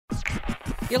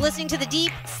You're listening to the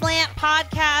Deep Slant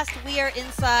Podcast. We are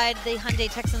inside the Hyundai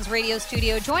Texans radio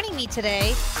studio. Joining me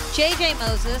today, JJ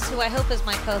Moses, who I hope is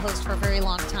my co-host for a very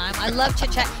long time. I love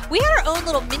Chit Chat. We had our own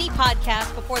little mini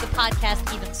podcast before the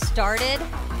podcast even started,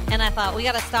 and I thought we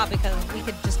got to stop because we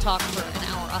could just talk for an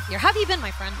hour off here. How have you been,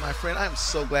 my friend? My friend, I am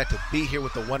so glad to be here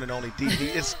with the one and only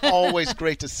DB. It's always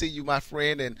great to see you, my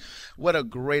friend, and what a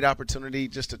great opportunity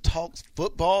just to talk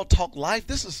football, talk life.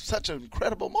 This is such an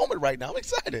incredible moment right now. I'm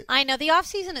excited. I know. The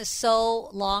offseason is so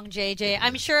long, JJ.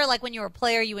 I'm sure, like, when you were a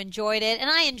player, you enjoyed it, and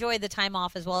I enjoyed the time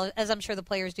off as well, as I'm sure the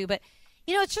players do, but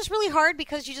you know, it's just really hard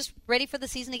because you're just ready for the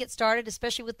season to get started,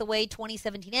 especially with the way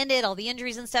 2017 ended, all the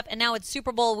injuries and stuff, and now it's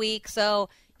Super Bowl week, so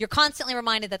you're constantly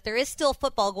reminded that there is still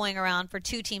football going around for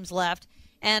two teams left.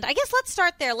 And I guess let's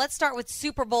start there. Let's start with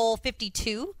Super Bowl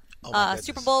 52,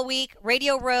 Super Bowl week,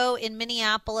 Radio Row in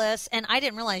Minneapolis, and I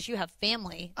didn't realize you have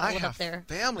family I up have there.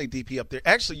 family, DP, up there.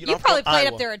 Actually, You I'm probably from played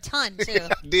Iowa. up there a ton, too.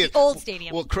 I did. The old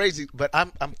stadium. Well, crazy, but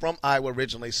I'm from Iowa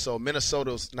originally, so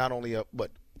Minnesota's not only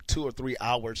 2 or 3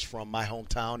 hours from my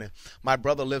hometown, and my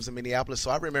brother lives in Minneapolis.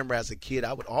 So I remember as a kid,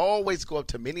 I would always go up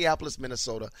to Minneapolis,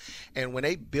 Minnesota, and when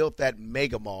they built that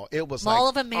mega mall, it was Mall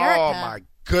of America. Oh my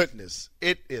goodness,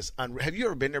 it is unreal. Have you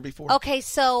ever been there before? Okay,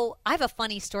 so I have a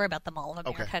funny story about the Mall of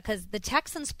America because the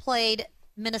Texans played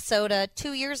Minnesota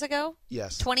 2 years ago.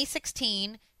 Yes.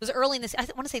 2016. It was early in this. I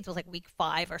want to say it was like week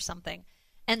 5 or something.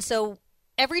 And so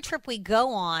every trip we go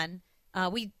on,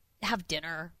 we have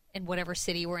dinner in whatever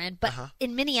city we're in. But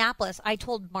in Minneapolis, I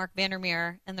told Mark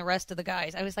Vandermeer and the rest of the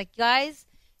guys, I was like, guys,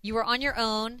 you were on your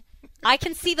own. I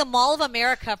can see the Mall of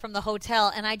America from the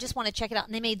hotel, and I just want to check it out.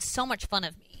 And they made so much fun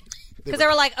of me. Because they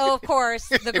were like, oh, of course,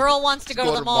 the girl wants to go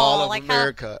to the mall. Of like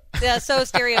America. Yeah, so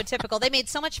stereotypical. They made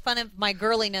so much fun of my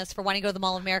girliness for wanting to go to the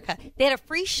Mall of America. They had a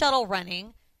free shuttle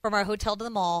running from our hotel to the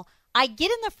mall. I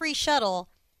get in the free shuttle.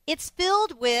 It's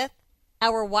filled with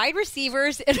our wide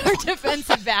receivers and our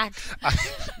defensive backs.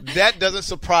 That doesn't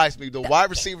surprise me. The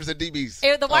wide receivers and DBs.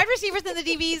 The wide receivers and the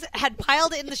DBs had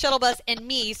piled in the shuttle bus and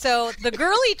me. So the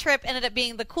girly trip ended up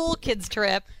being the cool kids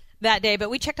trip that day.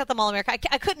 But we checked out the Mall of America.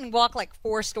 I couldn't walk like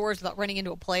 4 stores without running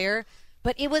into a player.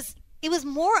 But it was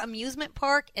more amusement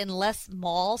park and less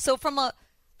mall. So from a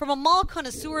mall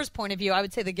connoisseur's point of view, I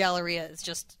would say the Galleria is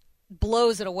just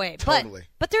blows it away. Totally.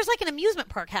 But there's like an amusement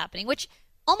park happening, which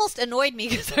almost annoyed me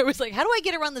because I was like, how do I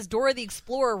get around this Dora the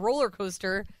Explorer roller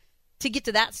coaster to get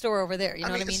to that store over there? You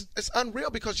know what I mean? It's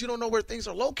unreal because you don't know where things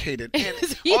are located. And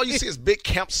all you see is Big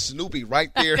Camp Snoopy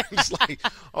right there. It's like,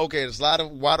 okay, there's a lot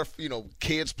of water,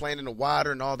 kids playing in the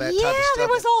water and all that type of stuff. Yeah, there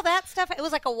was all that stuff. It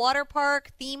was like a water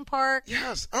park, theme park.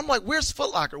 Yes. I'm like, where's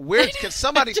Foot Locker? Can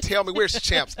somebody tell me where's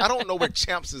Champs? I don't know where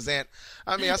Champs is at.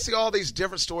 I mean, I see all these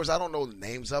different stores. I don't know the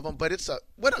names of them, but it's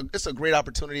a great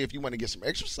opportunity if you want to get some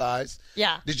exercise.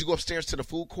 Yeah. Did you go upstairs to the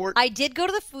food court? I did go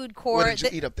to the food court. What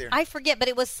did you eat up there? I forget, but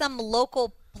it was some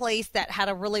local place that had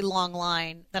a really long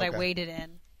line that I waited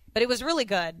in. But it was really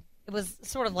good. It was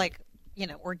sort of like,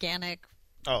 organic.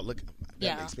 Oh, look,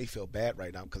 that makes me feel bad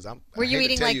right now because Were you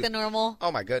eating like the normal?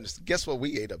 Oh, my goodness. Guess what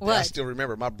we ate up there? What? I still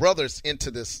remember. My brother's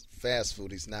into this fast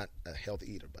food. He's not a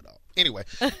healthy eater, but anyway,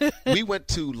 we went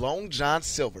to Long John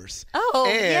Silver's. Oh,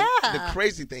 and yeah. the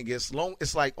crazy thing is,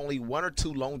 it's like only 1 or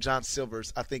 2 Long John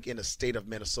Silver's, I think, in the state of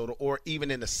Minnesota or even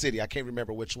in the city. I can't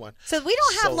remember which one. So we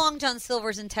don't have Long John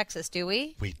Silver's in Texas, do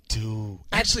we? We do.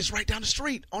 Actually, it's right down the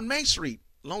street on Main Street.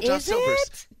 Long John Is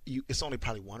Silver's. it? It's only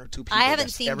probably 1 or 2 people. I haven't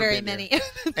seen very many.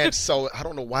 And so I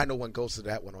don't know why no one goes to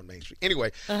that one on Main Street.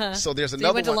 Anyway, so there's another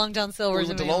you went one. to Long John Silver's. We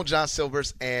went to Long John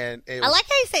Silver's, and I like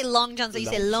how you say Long John. So you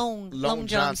say Long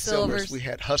John Silver's. We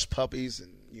had hush puppies,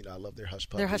 and I love their hush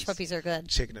puppies. Their hush puppies are good.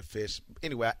 Chicken and fish.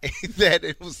 Anyway, I ate that.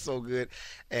 It was so good,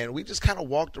 and we just kind of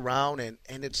walked around, and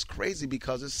it's crazy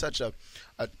because it's such a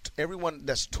everyone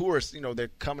that's tourists. They're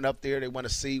coming up there. They want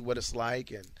to see what it's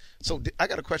like, and so I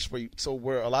got a question for you. So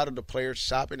were a lot of the players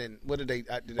shopping, and what did they?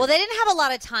 Well, they didn't have a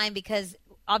lot of time because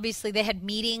obviously they had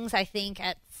meetings. I think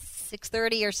at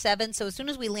 6:30 or 7. So as soon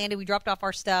as we landed, we dropped off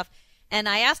our stuff, and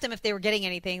I asked them if they were getting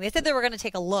anything. They said they were going to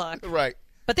take a look. Right.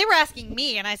 But they were asking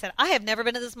me, and I said, I have never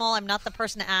been to this mall. I'm not the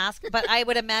person to ask. But I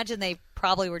would imagine they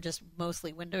probably were just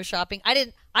mostly window shopping.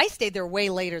 I stayed there way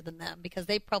later than them because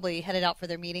they probably headed out for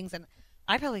their meetings, and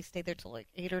I probably stayed there till like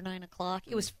 8 or 9 o'clock.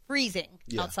 It was freezing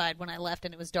outside when I left,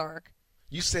 and it was dark.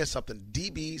 You said something.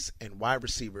 DBs and wide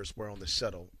receivers were on the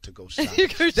shuttle to go shopping.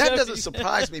 That doesn't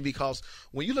surprise me because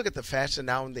when you look at the fashion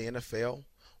now in the NFL,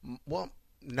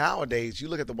 nowadays you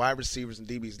look at the wide receivers and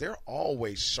DBs, they're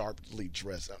always sharply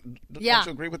dressed. Don't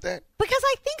you agree with that? Because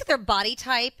I think their body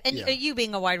type, and you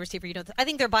being a wide receiver, I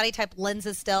think their body type lends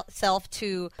itself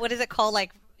to, what is it called,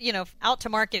 like, out to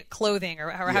market clothing or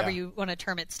however you want to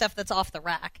term it, stuff that's off the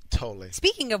rack. Totally.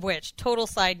 Speaking of which, total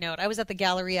side note, I was at the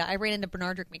Galleria. I ran into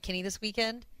Bernardrick McKinney this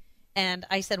weekend, and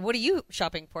I said, "What are you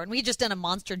shopping for?" And we had just done a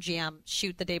Monster Jam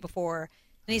shoot the day before.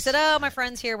 And he said, "Oh, my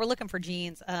friend's here. We're looking for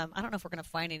jeans." I don't know if we're going to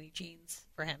find any jeans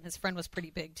for him. His friend was pretty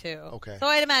big, too. Okay. So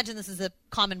I'd imagine this is a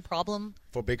common problem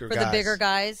For the the bigger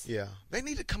guys. Yeah. They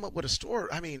need to come up with a store.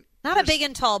 I mean, Not a big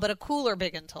and tall, but a cooler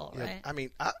big and tall, yeah, right? I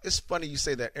mean, it's funny you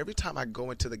say that. Every time I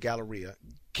go into the Galleria,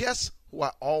 guess who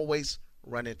I always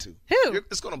run into? Who?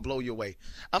 It's going to blow you away.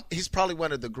 He's probably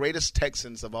one of the greatest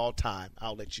Texans of all time.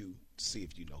 I'll let you see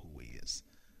if you know who he is.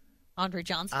 Andre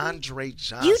Johnson. Andre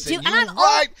Johnson. You do, and I'm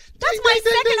right. That's Ding, my ding,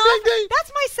 ding, second ding, office. ding, ding.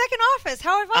 That's my second office.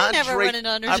 How have I never run into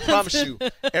Andre Johnson? I promise you,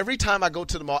 every time I go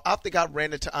to the mall, I think I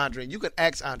ran into Andre. And you can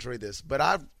ask Andre this, but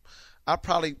I've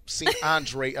probably seen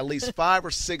Andre at least 5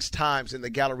 or 6 times in the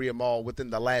Galleria Mall within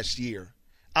the last year.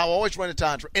 I always run into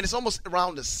Andre, and it's almost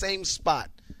around the same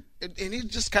spot. And he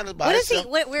just kind of by What is he?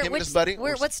 himself, Where, him and his buddy.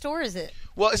 what store is it?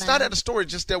 Well, it's not at a store.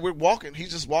 It's just that we're walking.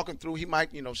 He's just walking through. He might,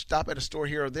 stop at a store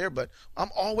here or there. But I'm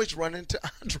always running into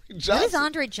Andre Johnson. What is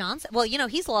Andre Johnson? Well,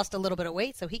 he's lost a little bit of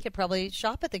weight, so he could probably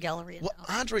shop at the Galleria. Well,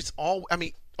 now. Andre's all. I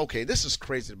mean, okay, this is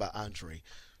crazy about Andre.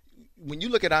 When you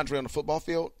look at Andre on the football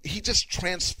field, he just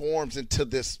transforms into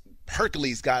this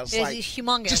Hercules guy. It's like he's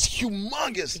humongous. Just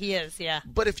humongous. He is, yeah.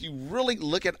 But if you really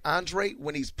look at Andre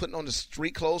when he's putting on the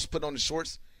street clothes, putting on the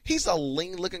shorts, he's a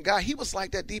lean-looking guy. He was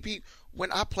like that, DP,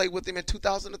 when I played with him in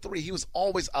 2003. He was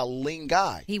always a lean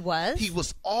guy. He was? He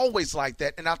was always like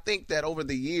that. And I think that over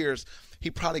the years, he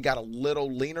probably got a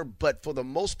little leaner. But for the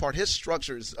most part, his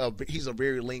structure is he's a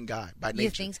very lean guy by nature. You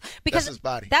think so? Because that's his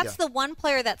body. That's the one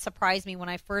player that surprised me when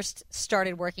I first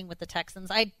started working with the Texans.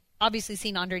 I'd obviously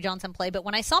seen Andre Johnson play, but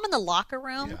when I saw him in the locker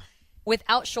room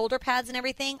without shoulder pads and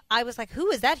everything, I was like, who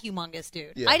is that humongous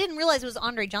dude? Yeah. I didn't realize it was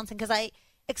Andre Johnson because I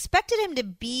expected him to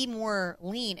be more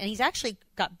lean, and he's actually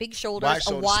got big shoulders,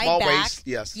 a wide small back. waist,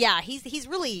 yes. Yeah, he's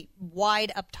really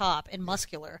wide up top and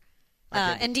muscular.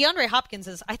 And DeAndre Hopkins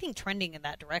is, I think, trending in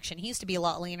that direction. He used to be a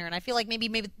lot leaner, and I feel like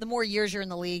maybe the more years you're in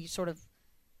the league, you sort of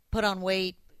put on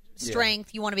weight,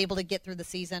 strength. You want to be able to get through the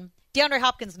season. DeAndre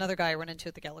Hopkins, another guy I run into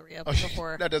at the Galleria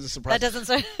before. That doesn't surprise me. That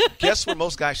doesn't. Guess where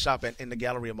most guys shop at in the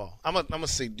Galleria Mall? I'm gonna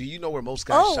see. Do you know where most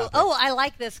guys shop at? Oh, I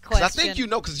like this question. I think you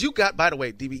know because you got. By the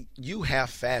way, DB, you have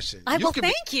fashion.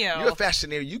 Thank you. You're a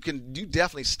fashionaire. You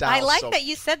definitely style. I like that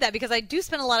you said that because I do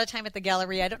spend a lot of time at the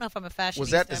Galleria. I don't know if I'm a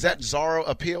fashionista. Is that Zara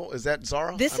appeal? Is that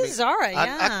Zara? This is Zara.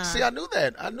 Yeah. I knew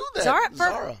that.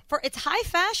 Zara for it's high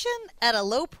fashion at a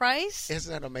low price.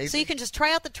 Isn't that amazing? So you can just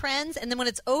try out the trends, and then when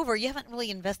it's over, you haven't really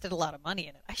invested a lot of money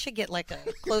in it. I should get like a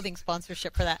clothing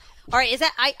sponsorship for that. All right, is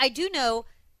that I do know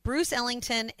Bruce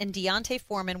Ellington and Deontay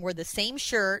Foreman wore the same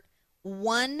shirt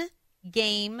one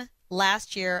game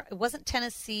last year. It wasn't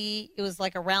Tennessee. It was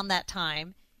like around that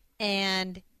time,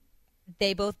 and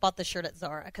they both bought the shirt at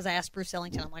Zara because I asked Bruce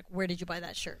Ellington, I'm like, where did you buy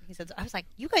that shirt? He said, I was like,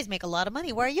 you guys make a lot of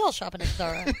money. Why are y'all shopping at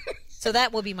Zara? So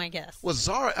that will be my guess. Well,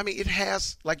 Zara, I mean, it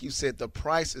has, like you said, the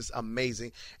price is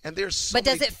amazing. And there's so But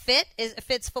does it fit? It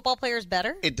fits football players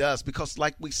better? It does because,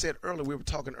 like we said earlier, we were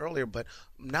talking earlier, but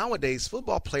nowadays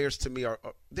football players to me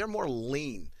they're more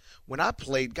lean. When I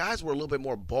played, guys were a little bit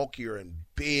more bulkier and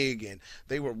big, and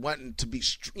they were wanting to be,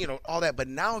 all that. But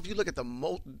now if you look at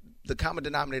the common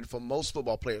denominator for most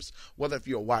football players, whether if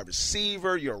you're a wide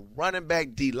receiver, you're a running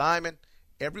back, D lineman,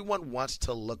 everyone wants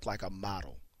to look like a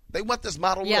model. They want this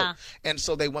model look. And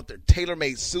so they want their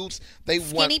tailor-made suits. They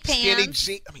want skinny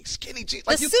jeans. Skinny jeans.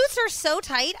 The suits are so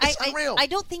tight. It's unreal. I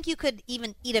don't think you could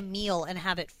even eat a meal and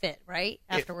have it fit, right,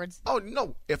 afterwards?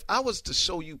 No. If I was to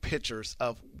show you pictures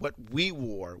of what we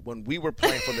wore when we were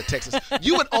playing for the Texans,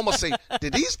 you would almost say,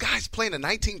 did these guys play in the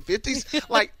 1950s?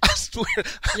 Like, I swear.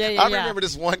 I remember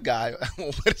this one guy. I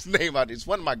won't put his name out. He's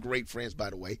one of my great friends,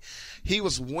 by the way. He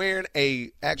was wearing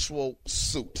a actual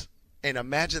suit. And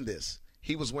imagine this.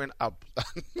 He was wearing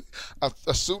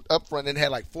a suit up front and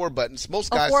had like 4 buttons. Most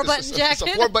guys, it's a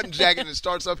 4-button jacket and it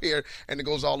starts up here and it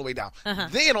goes all the way down.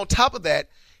 Then on top of that,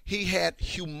 he had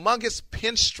humongous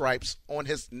pinstripes on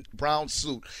his brown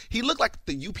suit. He looked like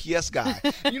the UPS guy.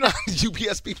 You know how the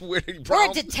UPS people wear brown?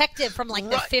 Or a detective from like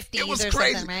the 50s or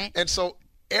something, right? And so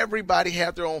everybody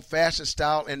had their own fashion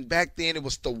style, and back then it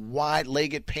was the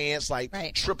wide-legged pants,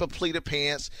 like triple pleated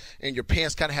pants, and your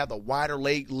pants kind of have the wider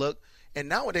leg look. And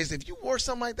nowadays, if you wore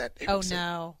something like that,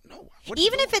 no.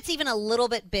 Even if it's even a little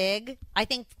bit big, I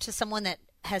think to someone that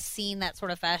has seen that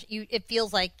sort of fashion, it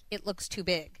feels like it looks too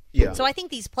big. Yeah. So I think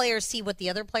these players see what the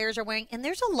other players are wearing, and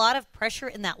there's a lot of pressure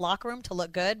in that locker room to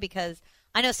look good because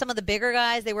I know some of the bigger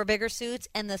guys, they wear bigger suits,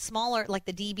 and the smaller, like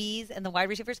the DBs and the wide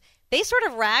receivers, they sort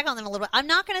of rag on them a little bit. I'm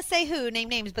not going to say who, name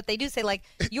names, but they do say, like,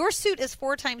 your suit is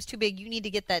 4 times too big. You need to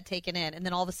get that taken in. And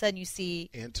then all of a sudden you see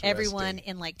everyone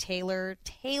in, like, tailored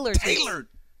suits.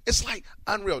 It's like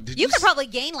unreal. You could probably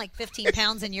gain like 15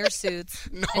 pounds in your suits,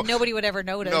 and nobody would ever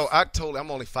notice. No, I'm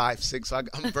only 5'6", so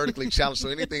I'm vertically challenged. So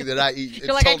anything that I eat,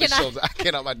 You're like, totally shows. I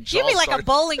cannot. My jaw you'd be like a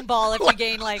bowling ball if you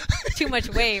gain like too much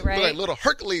weight, right? Like little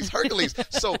Hercules.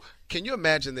 So can you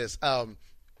imagine this? I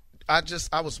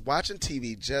was watching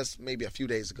TV just maybe a few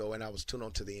days ago, and I was tuned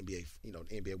on to the NBA. The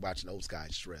NBA watching those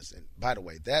guys dress. And by the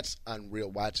way, that's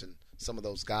unreal watching some of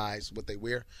those guys what they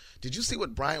wear. Did you see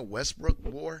what Brian Westbrook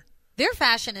wore? Their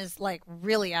fashion is like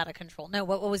really out of control. No,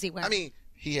 what was he wearing? I mean,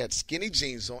 he had skinny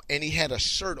jeans on, and he had a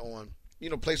shirt on,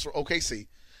 plays for OKC,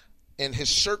 and his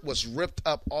shirt was ripped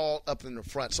up all up in the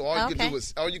front. So all you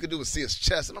could do was see his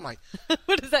chest, and I'm like,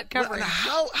 what is that covering?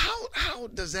 How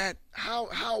does that?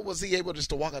 How was he able just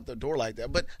to walk out the door like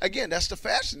that? But again, that's the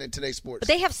fashion in today's sports. But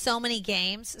they have so many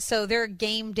games, so their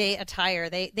game day attire.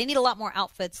 They need a lot more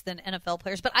outfits than NFL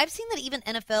players. But I've seen that even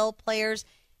NFL players.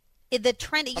 The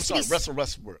trend. Russell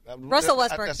Westbrook. Russell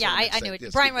Westbrook. Yeah, I knew it.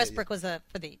 Yes, Brian Westbrook was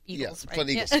for the Eagles, right? For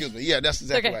the Eagles. Excuse me. Yeah, that's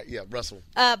exactly right. Yeah, Russell.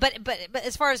 But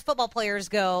as far as football players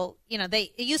go,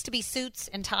 it used to be suits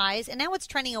and ties, and now it's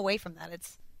trending away from that.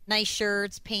 It's nice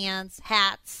shirts, pants,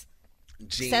 hats,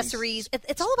 jeans, accessories.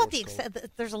 It's all about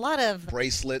there's a lot of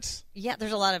bracelets. Yeah,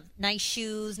 there's a lot of nice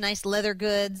shoes, nice leather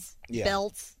goods,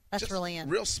 belts. That's just really in.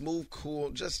 Real smooth,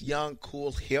 cool, just young,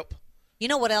 cool, hip. You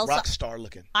know what else? Rock star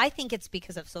looking. I think it's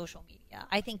because of social media.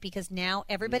 I think because now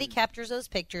everybody captures those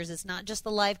pictures. It's not just the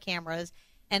live cameras,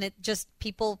 and it just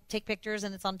people take pictures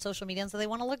and it's on social media, and so they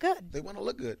want to look good. They want to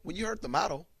look good. When you heard the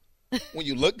motto, when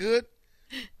you look good,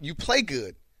 you play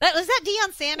good. Was that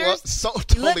Deion Sanders? Well,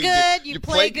 totally. You look good, you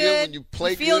play good. When you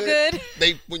play feel good.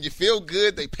 When you feel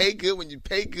good, they pay good. When you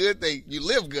pay good, you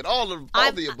live good. All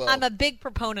the above. I'm a big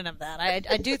proponent of that.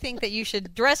 I do think that you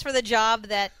should dress for the job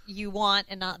that you want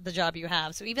and not the job you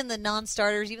have. So even the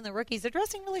non-starters, even the rookies, they're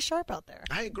dressing really sharp out there.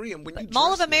 I agree. And when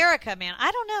Mall of America, man,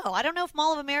 I don't know. I don't know if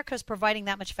Mall of America is providing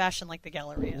that much fashion like the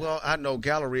Galleria. Well, I know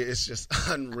Galleria is just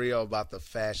unreal about the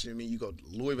fashion. I mean, you go to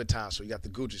Louis Vuitton, so you got the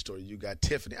Gucci store, you got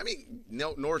Tiffany. I mean,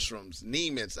 Nordstrom's,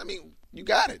 Neiman's. I mean, you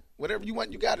got it. Whatever you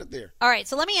want, you got it there. All right.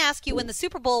 So let me ask you: when the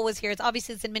Super Bowl was here,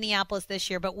 it's in Minneapolis this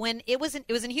year, but when it was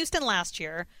in Houston last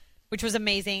year, which was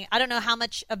amazing. I don't know how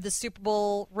much of the Super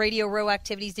Bowl Radio Row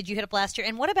activities did you hit up last year,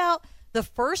 and what about the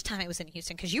first time it was in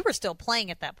Houston? Because you were still playing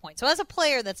at that point. So as a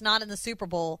player that's not in the Super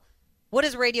Bowl, what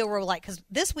is Radio Row like? Because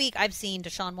this week I've seen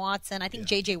Deshaun Watson. I think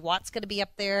J.J. Watt's going to be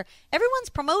up there. Everyone's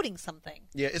promoting something.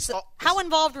 Yeah. How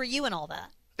involved were you in all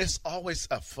that? It's always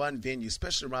a fun venue,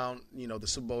 especially around the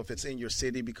Super Bowl if it's in your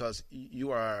city, because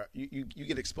you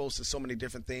get exposed to so many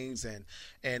different things, and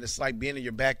it's like being in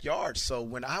your backyard. So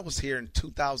when I was here in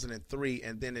 2003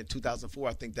 and then in 2004,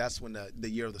 I think that's when the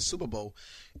year of the Super Bowl,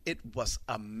 it was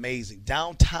amazing.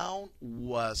 Downtown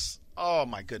was, oh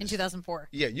my goodness. In 2004.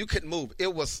 Yeah, you couldn't move.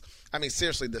 It was, I mean,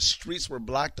 seriously, the streets were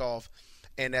blocked off.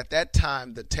 And at that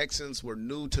time, the Texans were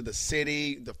new to the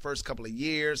city the first couple of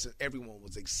years, and everyone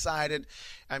was excited.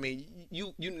 I mean,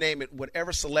 you name it,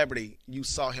 whatever celebrity, you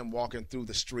saw him walking through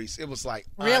the streets. It was like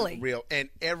unreal. And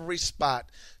every spot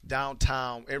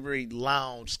downtown, every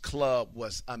lounge, club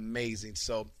was amazing.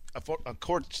 So, of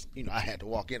course, I had to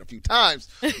walk in a few times,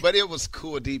 but it was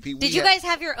cool, DP. Did you guys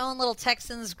have your own little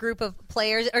Texans group of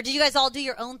players, or did you guys all do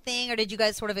your own thing, or did you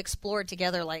guys sort of explore it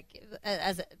together like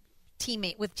as a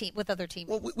teammate with other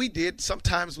teammates? Well, we did.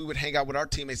 Sometimes we would hang out with our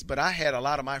teammates, but I had a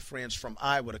lot of my friends from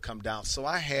Iowa to come down. So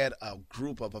I had a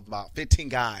group of about 15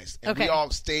 guys, and we all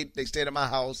stayed. They stayed at my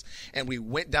house, and we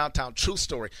went downtown. True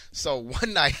story. So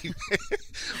one night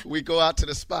we go out to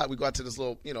the spot. We go out to this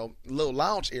little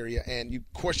lounge area, and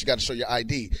of course you got to show your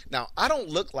ID. Now I don't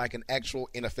look like an actual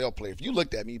NFL player. If you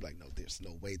looked at me, you'd be like, no, there's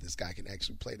no way this guy can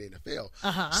actually play the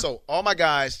NFL. So all my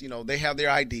guys, they have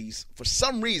their IDs. For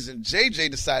some reason, JJ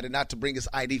decided not to bring his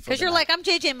ID for because you're like, I'm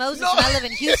JJ Moses and I live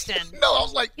in Houston. No, I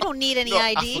was like, you don't need any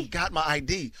ID. I forgot my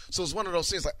ID. So it's one of those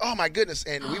things like, oh my goodness.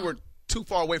 And we were too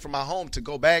far away from my home to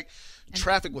go back.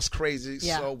 Traffic was crazy,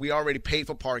 so we already paid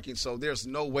for parking. So there's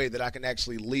no way that I can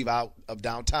actually leave out of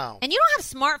downtown. And you don't have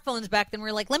smartphones back then.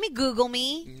 We're like, let me Google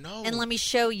me and let me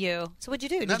show you. So what'd you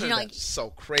do? Did you not?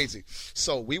 So crazy.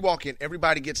 So we walk in.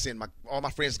 Everybody gets in. All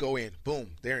my friends go in.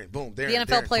 Boom, they're in. Boom, they're in. The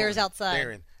NFL players outside.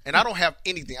 They're in. And I don't have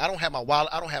anything. I don't have my wallet.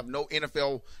 I don't have no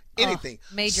NFL anything.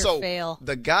 Major fail.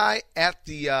 The guy at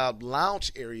the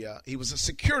lounge area, he was a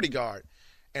security guard.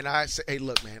 And I said, hey,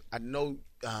 look, man, I know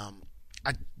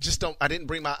I didn't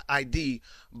bring my ID,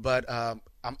 but I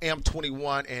am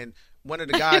 21, and one of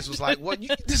the guys was like, well,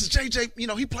 this is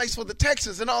JJ, he plays for the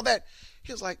Texans and all that.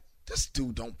 He was like, this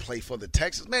dude don't play for the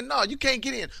Texans. Man, no, you can't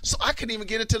get in. So I couldn't even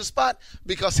get into the spot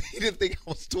because he didn't think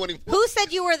I was 24. Who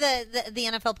said you were the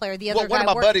NFL player? The other guy? One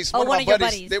of my buddies. Oh, one of your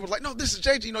buddies. They were like, no, this is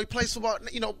JJ. He plays football.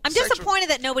 I'm disappointed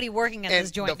that nobody working at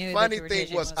this joint knew that you were the funny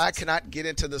thing was I could not get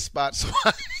into the spot, so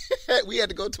we had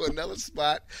to go to another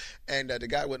spot, and the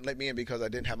guy wouldn't let me in because I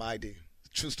didn't have my ID.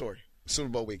 True story. Super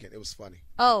Bowl weekend. It was funny.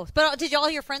 Oh, but did all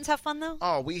your friends have fun, though?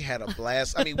 Oh, we had a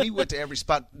blast. I mean, we went to every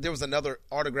spot. There was another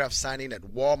autograph signing at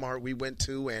Walmart we went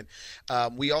to, and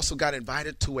we also got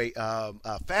invited to a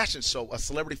fashion show, a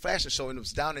celebrity fashion show, and it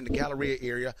was down in the Galleria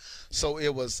area. So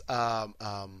it was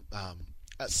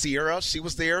Sierra, she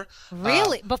was there.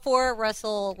 Really? Before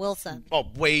Russell Wilson? Oh,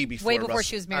 way before. Way before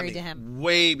she was married to him.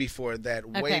 Way before that.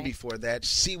 Okay. Way before that.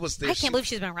 She was there. I can't believe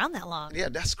she's been around that long. Yeah,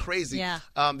 that's crazy. Yeah.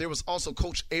 There was also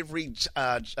Coach Avery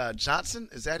Johnson.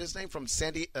 Is that his name? From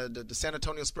the San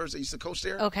Antonio Spurs that used to coach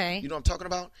there. Okay. You know what I'm talking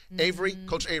about? Mm-hmm. Avery,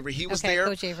 Coach Avery. He was there.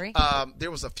 Coach Avery. There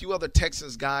was a few other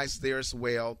Texans guys there as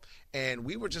well. And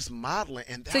we were just modeling.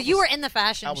 And so you were in the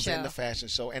fashion show. I was in the fashion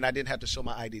show, and I didn't have to show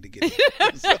my ID to get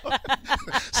in.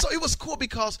 So it was cool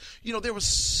because, there were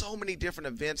so many different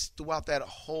events throughout that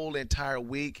whole entire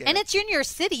week. And it's in your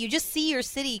city. You just see your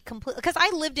city completely. Because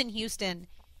I lived in Houston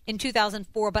in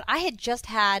 2004, but I had just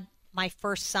had my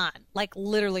first son, like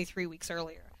literally 3 weeks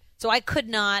earlier. So I could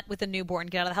not, with a newborn,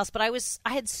 get out of the house. But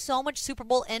I had so much Super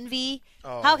Bowl envy.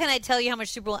 Oh. How can I tell you how much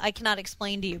Super Bowl I cannot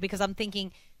explain to you? Because I'm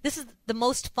thinking, this is the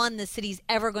most fun this city's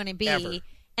ever going to be. Ever.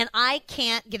 And I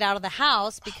can't get out of the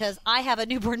house because I have a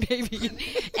newborn baby.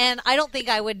 And I don't think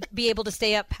I would be able to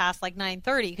stay up past like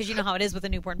 9:30 because you know how it is with a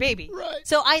newborn baby. Right.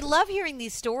 So I love hearing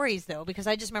these stories, though, because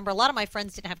I just remember a lot of my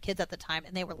friends didn't have kids at the time,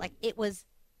 and they were like, it was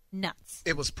nuts.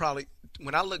 It was probably,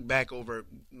 when I look back over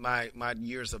my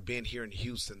years of being here in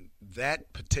Houston,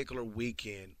 that particular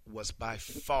weekend was by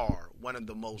far one of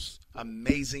the most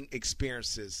amazing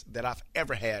experiences that I've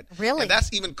ever had. Really? And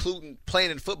that's even including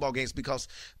playing in football games, because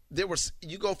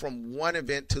you go from one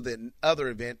event to the other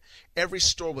event, every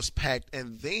store was packed,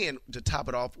 and then to top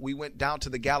it off, we went down to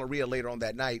the Galleria later on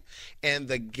that night, and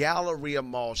the Galleria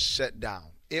Mall shut down.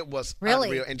 It was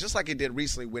unreal. And just like it did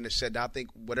recently when it shut down, I think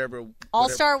whatever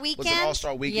All-Star Weekend? Was an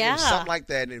All-Star Weekend. Yeah. It was something like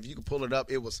that. And if you could pull it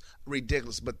up, it was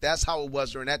ridiculous. But that's how it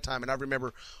was during that time. And I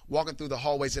remember walking through the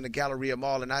hallways in the Galleria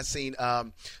Mall, and I seen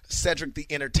Cedric the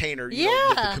Entertainer,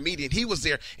 the comedian. He was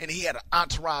there, and he had an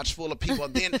entourage full of people.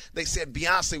 And then they said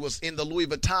Beyonce was in the Louis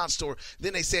Vuitton store.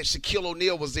 Then they said Shaquille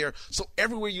O'Neal was there. So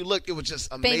everywhere you looked, it was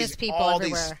just amazing. Famous people all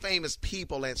everywhere. These famous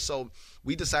people. And so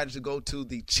we decided to go to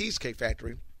the Cheesecake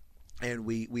Factory. And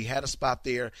we had a spot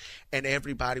there, and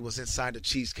everybody was inside the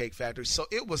Cheesecake Factory. So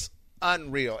it was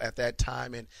unreal at that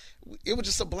time, and it was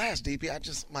just a blast,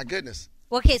 DP. My goodness.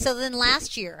 Okay, so then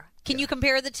last year, can you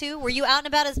compare the two? Were you out and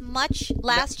about as much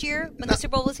last year when the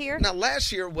Super Bowl was here? Now,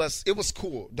 last year was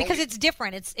cool. Because it's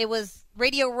different. It was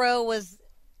Radio Row was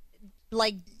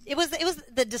like it was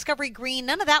the Discovery Green.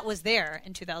 None of that was there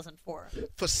in 2004.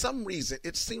 For some reason,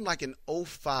 it seemed like in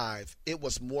 2005 it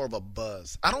was more of a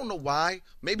buzz. I don't know why.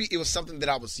 Maybe it was something that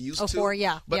I was used to. 2004,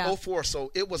 yeah. But yeah. 2004,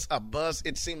 so it was a buzz.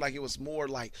 It seemed like it was more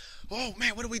like, oh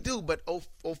man, what do we do? But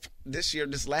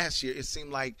this last year, it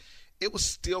seemed like it was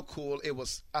still cool. It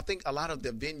was, I think a lot of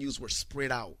the venues were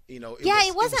spread out.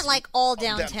 It wasn't like all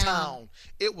downtown.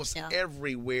 It was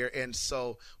everywhere, and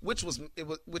so which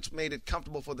made it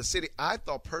comfortable for the city. I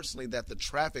thought personally that the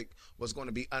traffic was going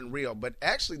to be unreal, but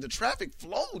actually the traffic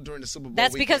flowed during the Super Bowl.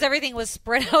 That's because everything was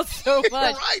spread out so much.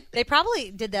 Right. They probably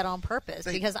did that on purpose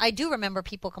because I do remember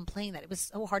people complaining that it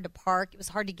was so hard to park. It was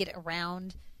hard to get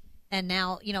around. And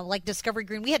now, like Discovery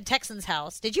Green, we had Texans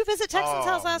House. Did you visit Texans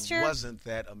House last year? Wasn't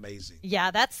that amazing?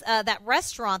 Yeah, that's that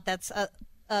restaurant that's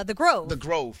the Grove. The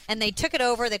Grove. And they took it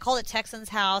over. They called it Texans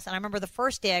House. And I remember the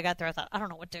first day I got there, I thought, I don't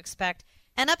know what to expect.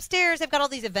 And upstairs, they've got all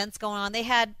these events going on. They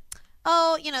had,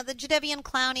 the Jadeveon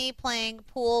Clowney playing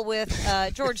pool with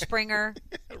George Springer.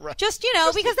 Right. Just,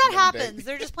 because that happens.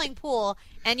 They're just playing pool.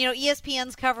 And,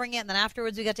 ESPN's covering it. And then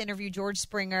afterwards, we got to interview George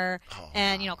Springer.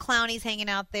 And, Clowney's hanging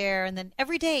out there. And then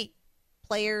every day,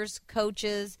 players,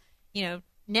 coaches,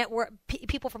 network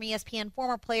people from ESPN,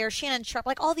 former players, Shannon Sharp,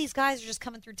 like all these guys are just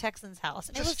coming through Texans House.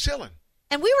 And just chilling.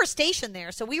 And we were stationed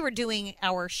there, so we were doing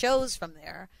our shows from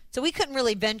there. So we couldn't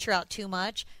really venture out too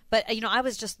much. But, I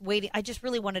was just waiting. I just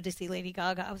really wanted to see Lady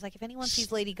Gaga. I was like, if anyone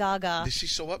sees Lady Gaga. Did she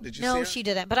show up? Did you see No, her? she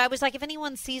didn't. But I was like, if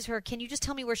anyone sees her, can you just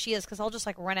tell me where she is? Because I'll just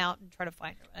run out and try to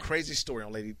find her. Crazy story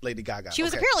on Lady Gaga. She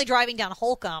was apparently driving down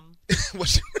Holcomb. Was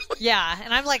she really? Yeah,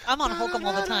 and I'm like, I'm on Holcomb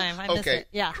all the time. I miss it.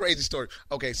 Yeah. Crazy story.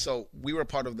 Okay, so we were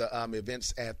part of the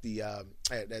events at the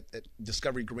at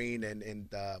Discovery Green and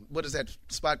what is that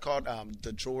spot called?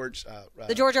 The George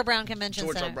R. Brown Convention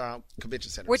George Center. R. Brown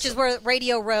Convention Center. Which is where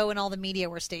Radio Row and all the media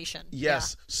were stationed.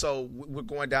 Yes. Yeah. So we're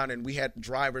going down, and we had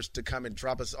drivers to come and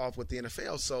drop us off with the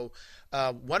NFL. So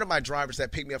one of my drivers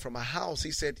that picked me up from my house,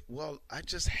 he said, well, I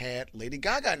just had Lady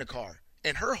Gaga in the car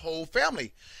and her whole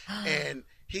family. And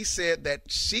he said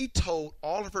that she told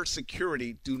all of her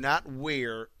security, do not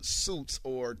wear suits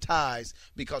or ties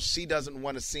because she doesn't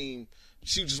want to seem –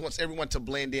 she just wants everyone to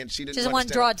blend in. She doesn't want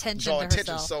to draw attention to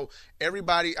herself. So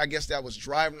everybody, I guess, that was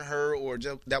driving her or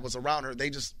that was around her, they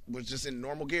just was just in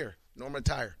normal gear, normal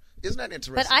attire. Isn't that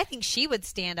interesting? But I think she would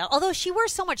stand out. Although she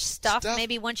wears so much stuff.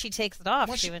 Maybe once she takes it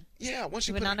off, she would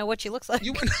not know what she looks like.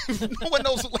 No one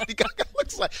knows what Lady Gaga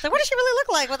looks like. So what does she really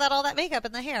look like without all that makeup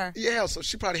and the hair? Yeah, so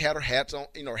she probably had her hat on,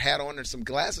 and some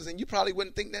glasses, and you probably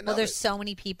wouldn't think that. Well, there's so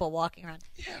many people walking around.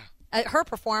 Yeah. Her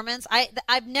performance,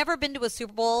 I've never been to a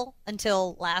Super Bowl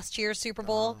until last year's Super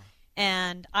Bowl,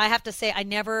 and I have to say I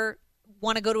never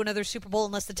want to go to another Super Bowl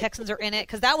unless the Texans are in it,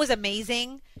 because that was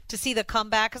amazing to see the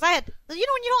comeback. Because I had, when you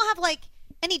don't have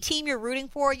any team you're rooting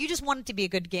for, you just want it to be a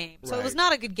good game. So It was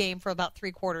not a good game for about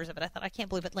 3/4 of it. I thought, I can't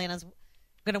believe Atlanta's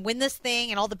going to win this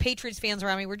thing, and all the Patriots fans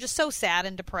around me were just so sad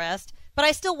and depressed. But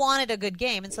I still wanted a good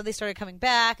game, and so they started coming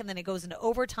back, and then it goes into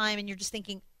overtime, and you're just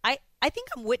thinking, I think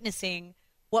I'm witnessing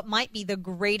what might be the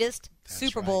greatest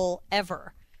Super Bowl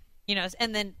ever.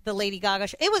 And then the Lady Gaga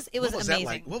show. It was amazing. That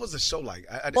like? What was the show like?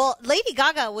 Well, Lady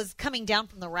Gaga was coming down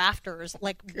from the rafters,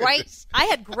 right. I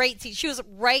had great seats. She was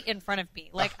right in front of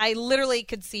me. I literally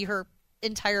could see her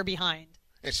entire behind.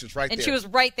 And she was right there. And she was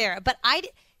right there. But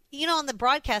on the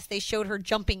broadcast, they showed her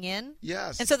jumping in.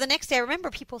 Yes. And so the next day, I remember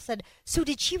people said, so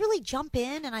did she really jump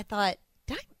in? And I thought,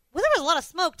 there was a lot of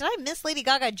smoke. Did I miss Lady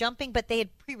Gaga jumping? But they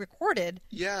had pre-recorded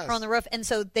her on the roof. And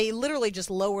so they literally just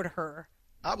lowered her.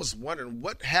 I was wondering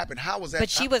what happened. How was that?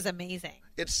 But she was amazing.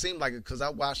 It seemed like it because I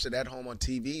watched it at home on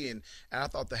TV, and I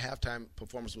thought the halftime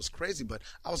performance was crazy. But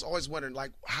I was always wondering,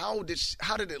 how did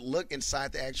it look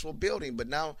inside the actual building? But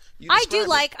now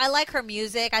I like her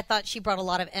music. I thought she brought a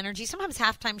lot of energy. Sometimes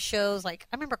halftime shows, I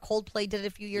remember Coldplay did it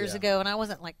a few years ago, and I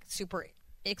wasn't super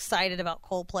excited about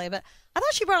Coldplay, but I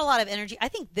thought she brought a lot of energy. I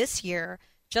think this year,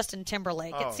 Justin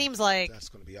Timberlake. It seems like that's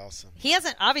going to be awesome. He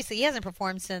hasn't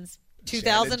performed since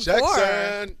 2004.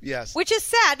 Jackson. Yes. Which is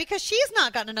sad because she's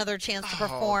not gotten another chance to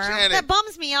perform. That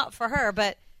bums me out for her,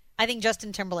 but I think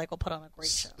Justin Timberlake will put on a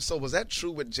great show. So was that true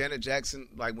with Janet Jackson?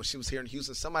 When she was here in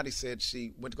Houston, somebody said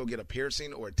she went to go get a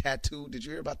piercing or a tattoo. Did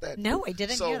you hear about that? No, I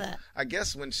didn't hear that. I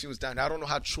guess when she was down, I don't know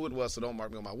how true it was, so don't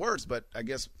mark me on my words, but I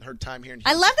guess her time here in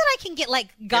Houston. I love that I can get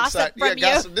gossip from you.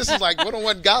 Gossip. This is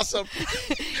one-on-one gossip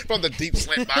from the Deep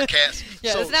Slant podcast.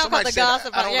 Yeah, it's now called the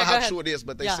gossip. I don't know how true it is,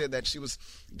 but they said that she was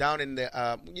down in the,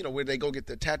 where they go get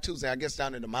the tattoos, I guess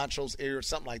down in the Montrose area or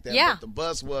something like that. Yeah. But the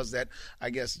buzz was that I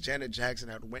guess Janet Jackson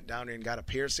had went down there and got a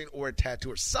piercing or a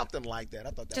tattoo or something like that.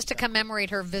 I thought that just to commemorate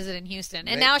her visit in Houston.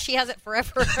 And now she has it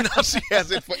forever. Now she has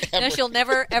it forever. Now she'll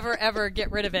never, ever, ever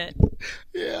get rid of it.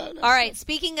 Yeah. All right.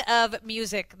 Speaking of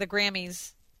music, the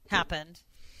Grammys happened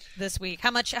this week.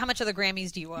 How much of the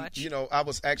Grammys do you watch? I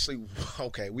was actually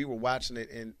we were watching it,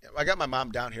 and I got my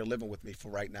mom down here living with me for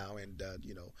right now, and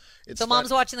it's so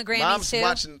mom's watching the Grammys mom's too.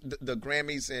 Watching the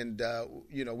Grammys, and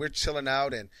we're chilling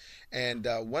out, and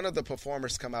one of the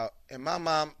performers come out, and my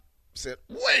mom said,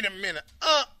 "Wait a minute,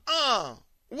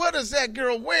 what is that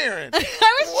girl wearing?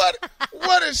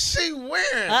 What is she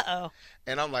wearing?" Uh-oh.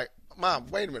 And I'm like, Mom,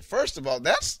 wait a minute. First of all,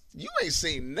 you ain't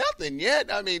seen nothing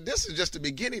yet. I mean, this is just the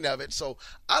beginning of it. So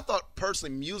I thought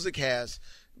personally music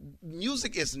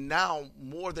is now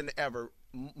more than ever.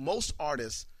 Most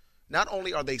artists, not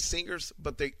only are they singers,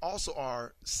 but they also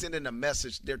are sending a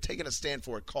message. They're taking a stand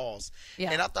for a cause.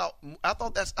 Yeah. And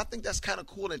I think that's kind of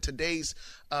cool in today's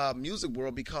music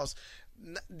world because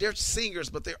they're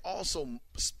singers, but they're also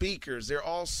speakers. They're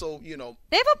also, they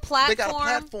have a platform. They got a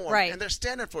platform, right? And they're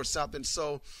standing for something.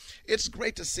 So it's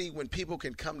great to see when people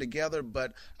can come together.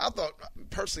 But I thought,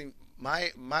 personally, my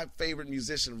favorite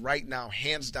musician right now,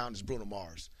 hands down, is Bruno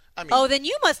Mars. I mean, then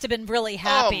you must have been really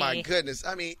happy. Oh my goodness!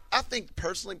 I mean, I think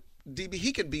personally, DB,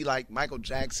 he could be like Michael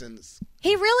Jackson's.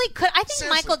 He really could. I think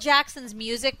Seriously. Michael Jackson's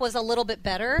music was a little bit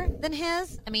better than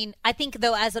his. I mean, I think,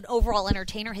 though, as an overall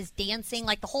entertainer, his dancing,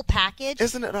 the whole package.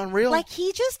 Isn't it unreal?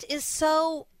 He just is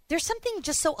so there's something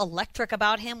just so electric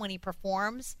about him when he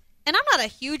performs. And I'm not a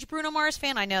huge Bruno Mars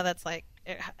fan. I know that's like,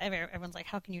 everyone's like,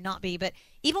 how can you not be? But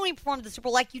even when he performed at the Super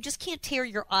Bowl, like, you just can't tear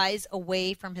your eyes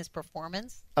away from his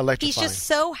performance. Electrifying. He's just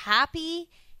so happy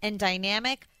and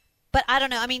dynamic. But I don't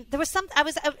know. I mean, there was some.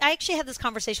 I actually had this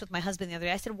conversation with my husband the other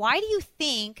day. I said, why do you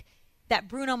think that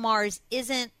Bruno Mars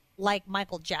isn't like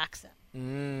Michael Jackson?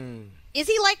 Is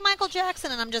he like Michael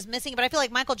Jackson? And I'm just missing it. But I feel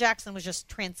like Michael Jackson was just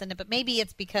transcendent. But maybe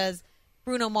it's because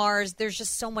Bruno Mars, there's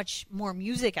just so much more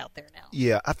music out there now.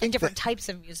 Yeah, I think and different types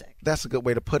of music. That's a good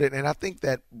way to put it. And I think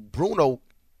that Bruno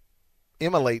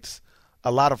emulates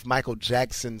a lot of Michael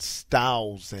Jackson's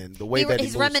styles and the way that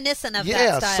he's moves. Reminiscent of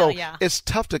that style. So it's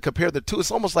tough to compare the two.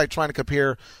 It's almost like trying to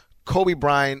compare Kobe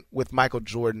Bryant with Michael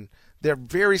Jordan. They're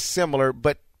very similar,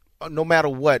 but no matter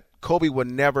what, Kobe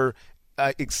would never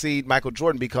exceed Michael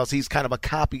Jordan because he's kind of a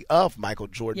copy of Michael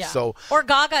Jordan. Yeah. So or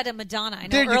Gaga to Madonna. I know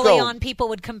there you early go. on people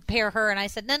would compare her, and I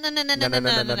said, no.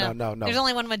 There's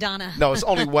only one Madonna. No, it's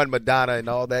only one Madonna and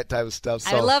all that type of stuff.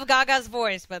 So I love Gaga's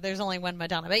voice, but there's only one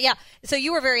Madonna. But yeah, so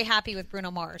you were very happy with Bruno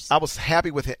Mars. I was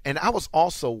happy with it, and I was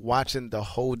also watching the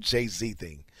whole Jay-Z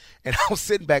thing. And I was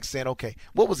sitting back saying, okay,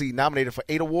 what was he nominated for?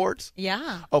 8 awards?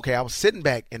 Yeah. Okay, I was sitting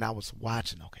back and I was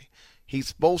watching, okay. He's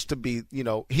supposed to be,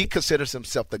 he considers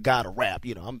himself the god of rap,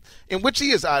 in which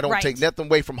he is. I don't take nothing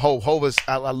away from Hov. Hov is,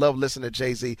 I love listening to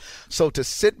Jay-Z. So to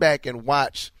sit back and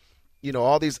watch,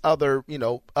 all these other,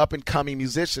 up-and-coming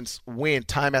musicians win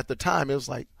time after time, it was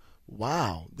like,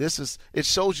 wow, it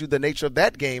shows you the nature of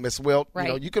that game as well.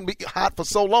 Right. You can be hot for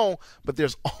so long, but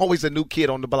there's always a new kid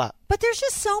on the block. But there's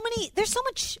just there's so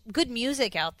much good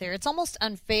music out there. It's almost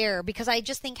unfair because I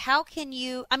just think, how can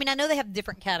you, I know they have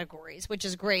different categories, which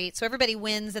is great. So everybody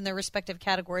wins in their respective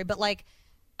category, but like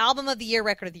album of the year,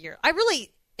 record of the year. I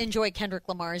really enjoy Kendrick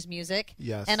Lamar's music.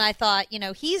 Yes. And I thought,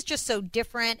 he's just so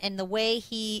different and the way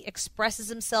he expresses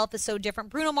himself is so different.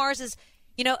 Bruno Mars is,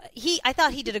 I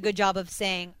thought he did a good job of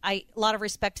saying, a lot of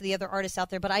respect to the other artists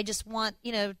out there, but I just want,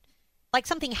 like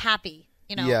something happy,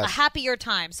 Yes. a happier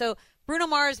time. So Bruno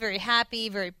Mars, very happy,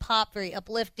 very pop, very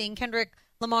uplifting. Kendrick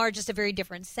Lamar, just a very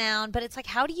different sound. But it's like,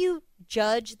 how do you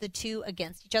judge the two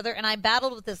against each other? And I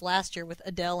battled with this last year with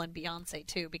Adele and Beyonce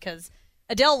too, because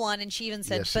Adele won, and she even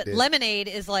said, yes, but Lemonade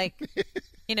is like,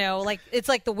 like it's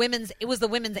like it was the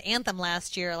women's anthem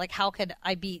last year. Like, how could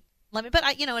I beat Lemonade? But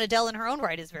and Adele in her own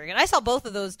right is very good. I saw both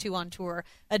of those two on tour,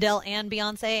 Adele and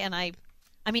Beyonce, and I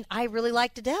really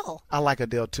liked Adele. I like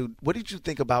Adele too. What did you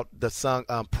think about the song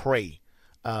Pray?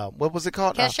 What was it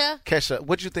called? Kesha. Kesha.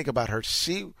 What did you think about her?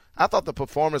 I thought the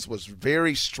performance was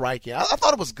very striking. I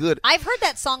thought it was good. I've heard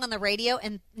that song on the radio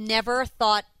and never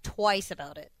thought twice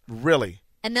about it. Really?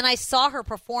 And then I saw her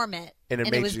perform it, and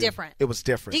it was different. It was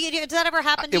different. Does that ever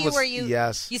happen to you where you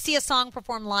yes. you see a song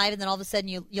performed live and then all of a sudden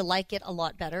you like it a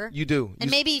lot better? You do. And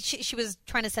maybe she was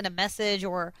trying to send a message,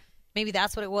 or maybe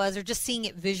that's what it was, or just seeing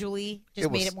it visually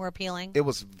made it more appealing. It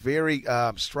was very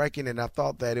striking, and I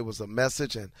thought that it was a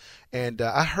message, and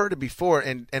I heard it before,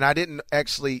 and I didn't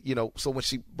actually, so when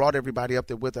she brought everybody up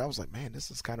there with her, I was like, man,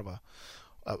 this is kind of a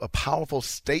powerful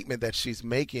statement that she's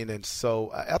making. And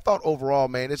so I thought overall,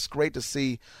 man, it's great to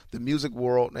see the music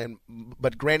world.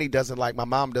 But Granny my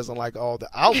mom doesn't like all the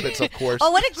outfits, of course.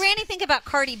 Oh, what did Granny think about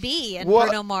Cardi B and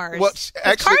Bruno Mars? Well,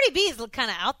 actually, Cardi B is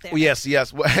kind of out there.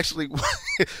 Yes. Well, actually,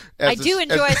 I do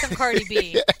enjoy some Cardi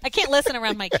B. I can't listen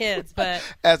around my kids, but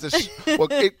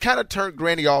it kind of turned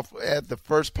Granny off at the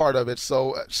first part of it.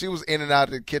 So she was in and out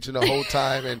of the kitchen the whole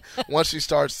time, and once she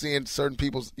started seeing certain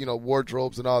people's,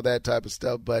 wardrobes and all that type of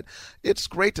stuff. But it's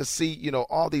great to see,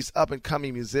 all these up and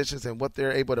coming musicians and what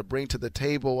they're able to bring to the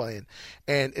table, and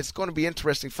it's going to be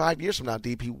interesting 5 years from now,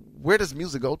 DP. Where does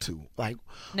music go to? Like,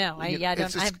 it's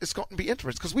going to be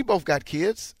interesting because we both got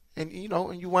kids. And,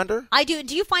 and you wonder? I do.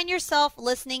 Do you find yourself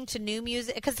listening to new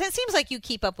music? Because it seems like you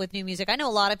keep up with new music. I know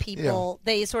a lot of people,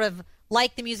 they sort of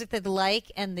like the music that they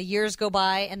like, and the years go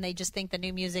by, and they just think the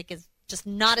new music is just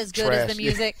not as good as the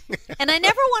music. And I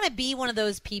never want to be one of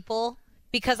those people,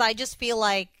 because I just feel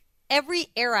like every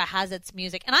era has its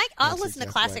music. And I listen to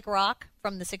classic rock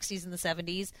from the 60s and the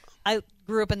 70s. I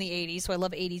grew up in the 80s, so I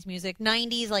love 80s music.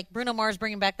 90s, like Bruno Mars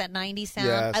bringing back that 90s sound.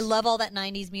 Yes. I love all that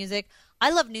 90s music.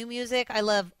 I love new music. I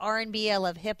love R&B. I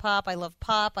love hip-hop. I love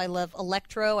pop. I love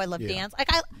electro. I love dance. Like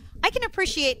I can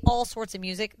appreciate all sorts of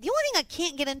music. The only thing I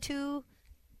can't get into,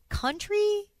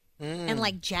 country and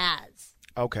like jazz.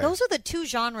 Okay. Those are the two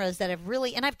genres that have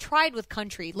really, and I've tried with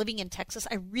country. Living in Texas,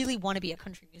 I really want to be a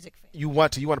country music fan. You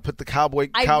want to put the cowgirl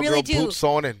really boots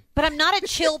on, but I'm not a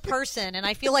chill person, and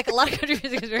I feel like a lot of country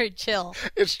music is very chill.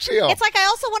 It's chill. It's like I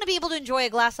also want to be able to enjoy a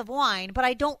glass of wine, but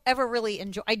I don't ever really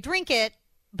enjoy. I drink it,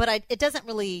 but it doesn't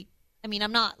really I mean,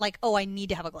 I'm not like, oh, I need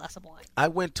to have a glass of wine. I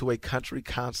went to a country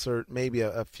concert maybe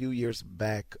a few years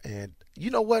back, and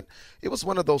you know what? It was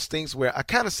one of those things where I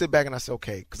kind of sit back and I say,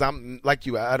 okay, because I'm like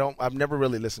you, I've never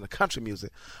really listened to country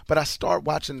music, but I start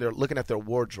looking at their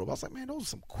wardrobe. I was like, man, those are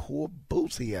some cool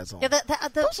boots he has on. Yeah,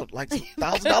 those are like some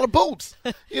 $1,000 boots.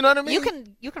 You know what I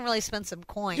mean? You can really spend some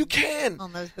coin. You can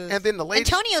on those boots. And then the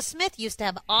ladies, Antonio Smith used to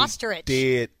have ostrich. He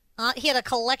did. He had a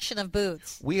collection of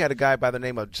boots. We had a guy by the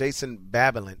name of Jason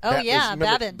Babin.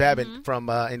 Babin. Babin from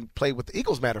and played with the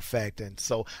Eagles, matter of fact. And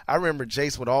so I remember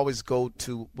Jason would always go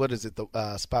to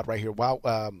the spot right here,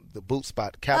 the boot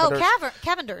spot, Cavender's.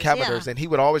 Cavender's. And he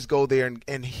would always go there,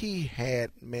 and he had,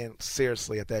 man,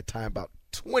 seriously at that time about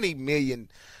 20 million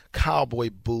cowboy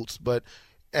boots. But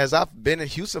as I've been in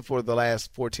Houston for the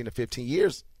last 14 to 15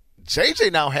 years,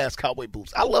 JJ now has cowboy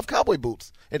boots. I love cowboy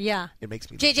boots. It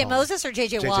makes me JJ Moses or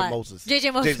JJ Watt? JJ Moses.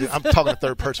 JJ Moses. I'm talking to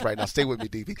third person right now. Stay with me,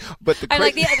 DV. But the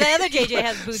other JJ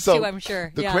has boots too, I'm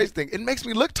sure. The crazy thing, it makes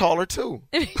me look taller too.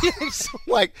 So,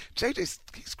 like he's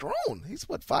grown. He's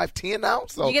what, 5'10" now.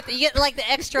 So you get like the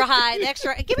extra high,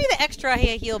 give me the extra high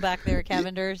heel back there,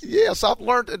 Cavender's. Yeah, so I've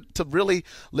learned to really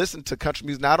listen to country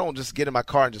music. Now I don't just get in my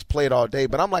car and just play it all day,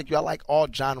 but I'm like you. I like all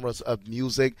genres of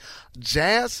music.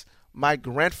 Jazz. My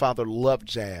grandfather loved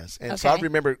jazz, and so I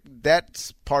remember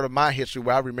that's part of my history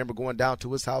where I remember going down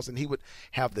to his house, and he would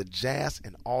have the jazz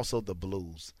and also the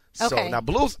blues. So now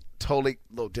blues totally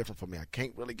a little different for me. I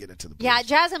can't really get into the blues. Yeah,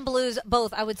 jazz and blues,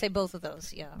 both. I would say both of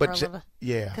those. Yeah, but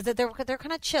because they're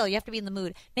kind of chill. You have to be in the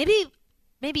mood.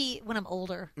 Maybe when I'm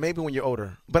older. Maybe when you're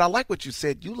older. But I like what you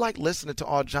said. You like listening to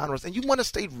all genres, and you want to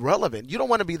stay relevant. You don't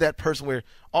want to be that person where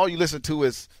all you listen to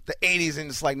is the 80s, and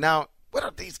it's like now. What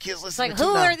are these kids listening to now?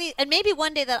 Who are these? And maybe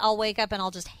one day that I'll wake up and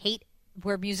I'll just hate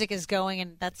where music is going,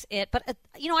 and that's it. But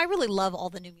I really love all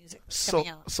the new music that's coming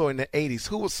out. So in the 80s,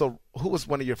 who was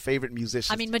one of your favorite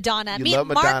musicians? I mean, Madonna. Love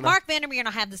Madonna. Mark Vandermeer and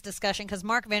I had this discussion because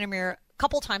Mark Vandermeer a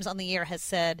couple times on the air has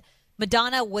said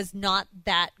Madonna was not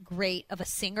that great of a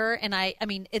singer, and I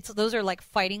mean, those are like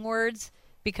fighting words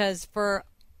because for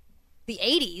the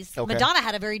 80s, Madonna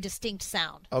had a very distinct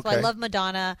sound. So I love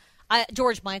Madonna.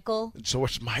 George Michael,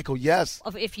 yes.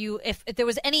 If there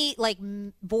was any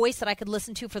voice that I could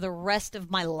listen to for the rest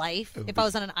of my life, if I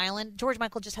was on an island, George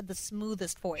Michael just had the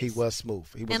smoothest voice. He was smooth.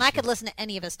 I could listen to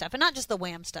any of his stuff, and not just the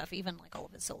Wham stuff, even like all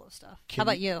of his solo stuff. How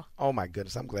about you? Oh my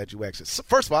goodness, I'm glad you asked it. So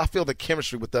first of all, I feel the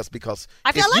chemistry with us because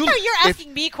I feel like you're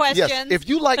asking me questions. Yes, if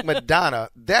you like Madonna,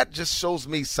 that just shows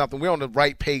me something. We're on the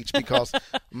right page because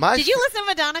Did you listen to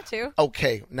Madonna too?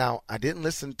 Okay, now I didn't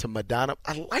listen to Madonna.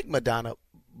 I like Madonna.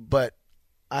 But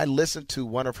I listened to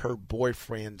one of her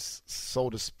boyfriends, so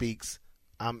to speak.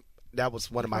 That was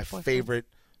one of my favorite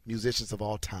musicians of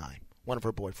all time. One of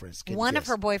her boyfriends. One of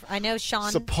her boyfriends. I know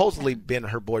Sean. Supposedly been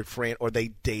her boyfriend, or they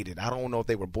dated. I don't know if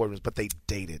they were boyfriends, but they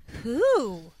dated.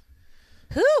 Who?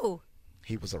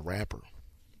 He was a rapper.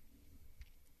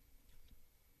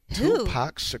 Who?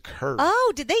 Tupac Shakur.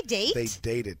 Oh, did they date? They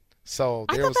dated. So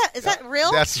is that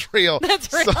real? That's real.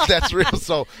 That's real. So that's real.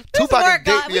 So Tupac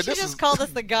and we should just call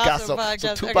this the gossip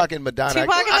podcast. So Tupac and Madonna.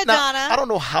 I don't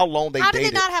know how long they dated. How did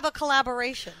they not have a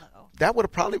collaboration though? That would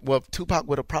have Tupac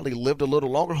would have probably lived a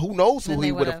little longer. Who knows who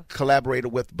he would have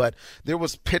collaborated with? But there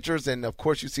was pictures, and of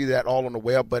course you see that all on the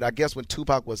web. But I guess when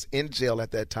Tupac was in jail at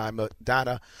that time,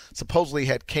 Madonna supposedly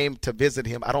had came to visit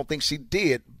him. I don't think she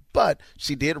did, but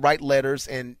she did write letters,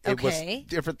 and it was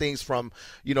different things from,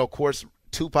 of course.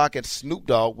 Tupac and Snoop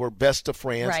Dogg were best of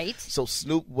friends. Right. So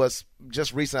Snoop was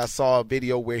just recently. I saw a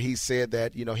video where he said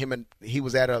that he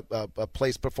was at a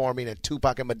place performing, and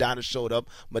Tupac and Madonna showed up.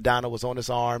 Madonna was on his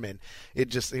arm, and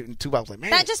Tupac was like,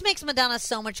 man, that just makes Madonna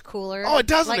so much cooler. Oh, it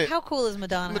doesn't. Like, how cool is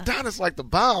Madonna? Madonna's like the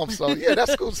bomb. So yeah,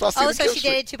 that's cool. So so she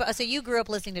dated Tupac. So you grew up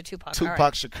listening to Tupac.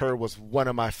 Tupac Shakur was one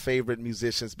of my favorite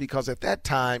musicians because at that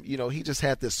time, he just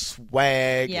had this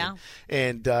swag. Yeah.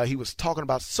 And he was talking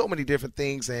about so many different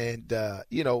things, and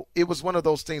it was one of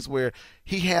those things where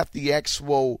he had the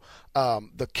actual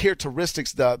the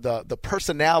characteristics, the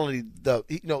personality,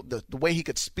 the way he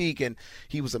could speak, and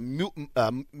he was a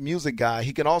music guy.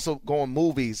 He could also go on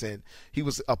movies, and he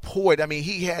was a poet. I mean,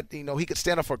 he had he could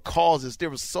stand up for causes. There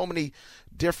was so many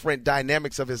different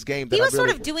dynamics of his game. That he was sort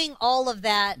of doing all of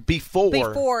that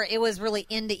before it was really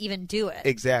in to even do it.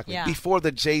 Exactly. Yeah. Before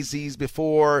the Jay-Z's,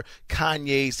 before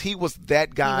Kanye's, he was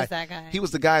that guy. He was that guy. He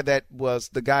was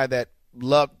the guy that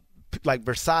loved like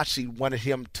Versace wanted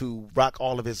him to rock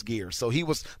all of his gear. So he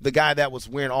was the guy that was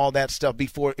wearing all that stuff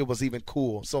before it was even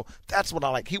cool. So that's what I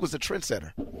like. He was a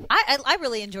trendsetter. I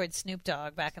really enjoyed Snoop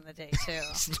Dogg back in the day too.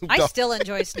 Snoop I Dogg. still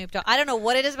enjoy Snoop Dogg. I don't know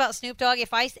what it is about Snoop Dogg.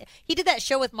 He did that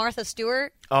show with Martha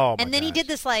Stewart, Oh, my and then he gosh. did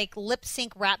this like lip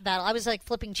sync rap battle. I was like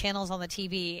flipping channels on the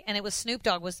TV, and it was Snoop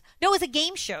Dogg it was a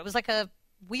game show. It was like a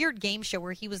weird game show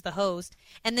where he was the host,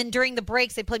 and then during the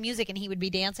breaks they play music and he would be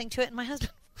dancing to it. And my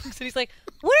husband looks and he's like,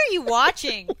 "What are you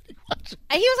watching?"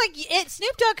 And he was like,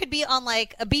 Snoop Dogg could be on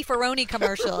like a Beefaroni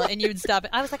commercial and you'd stop it.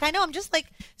 I was like, I know, I'm just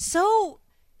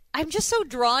so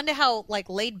drawn to how like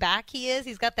laid back he is.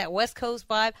 He's got that West Coast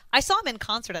vibe. I saw him in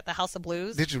concert at the House of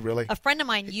Blues. Did you really? A friend of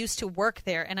mine used to work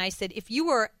there, and I said, if you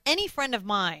were any friend of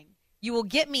mine, you will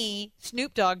get me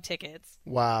Snoop Dogg tickets.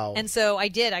 Wow. And so I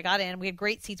did. I got in. We had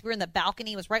great seats. We were in the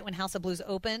balcony. It was right when House of Blues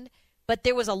opened. But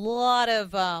there was a lot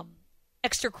of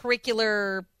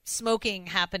extracurricular smoking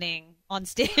happening on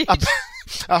stage.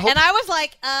 I hope. And I was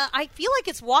like, I feel like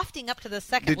it's wafting up to the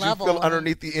second Did you level. feel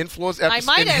underneath the influence after I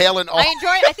might have. inhaling all?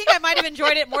 I think I might have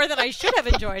enjoyed it more than I should have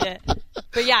enjoyed it.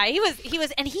 But yeah, he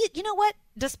was, and he, you know what?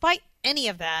 Despite any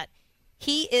of that,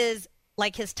 he is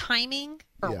like his timing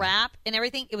for Yeah. rap and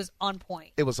everything. It was on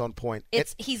point. It was on point.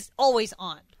 He's always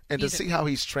on. And to see how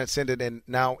he's transcended and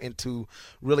now into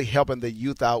really helping the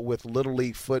youth out with Little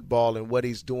League football and what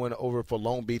he's doing over for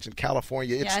Long Beach in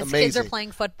California, it's his amazing. kids are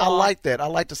playing football. I like that. I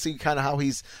like to see kind of how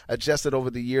he's adjusted over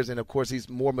the years. And, of course, he's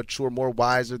more mature, more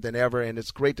wiser than ever. And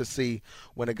it's great to see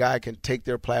when a guy can take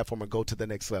their platform and go to the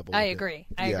next level. I with it. agree.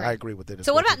 I agree with it.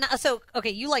 So what about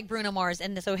okay, you like Bruno Mars,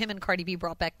 and so him and Cardi B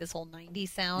brought back this whole 90s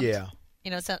sound. Yeah. You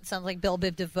know, sounds like Belle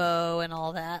Biv DeVoe and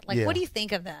all that. Like, Yeah. what do you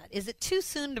think of that? Is it too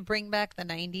soon to bring back the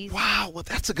 90s? Wow, well,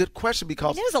 that's a good question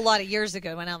because It was a lot of years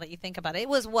ago now that you think about it. It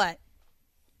was what?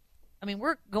 I mean,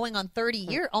 we're going on 30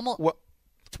 years, almost Well,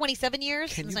 27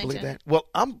 years. can you since believe 19 that? Well,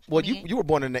 you 28. you were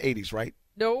born in the 80s, right?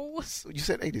 No. You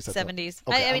said 80s. I thought. 70s.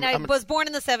 Okay, I mean, I'm- I was born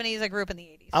in the 70s. I grew up in the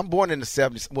 80s. I'm born in the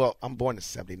 70s. Well, I'm born in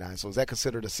 79. So is that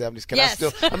considered the 70s? Can Yes.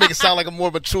 I make it sound like I'm more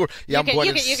mature? Yeah, I'm born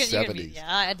in the You 70s. can be, yeah,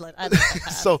 I'd let that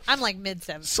pass. So- I'm like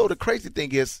mid-70s. So the crazy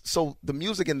thing is, so the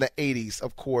music in the 80s,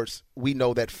 of course, we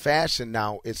know that fashion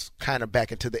now is kind of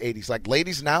back into the 80s. Like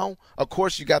ladies now, of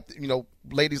course, you got,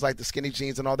 ladies like the skinny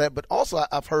jeans and all that. But also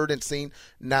I've heard and seen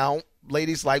now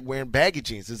ladies like wearing baggy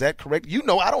jeans. Is that correct?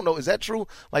 I don't know. Is that true?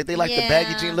 Like they like the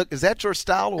baggy Yeah. jean look. Is that your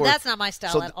style? Or That's not my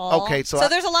style at all. Okay, so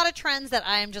there's a lot of trends that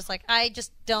I'm just like, I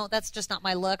just don't. That's just not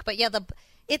my look. But yeah,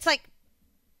 it's like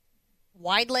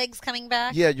wide legs coming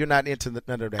back. yeah, you're not into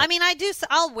none of that. I mean,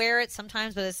 I'll wear it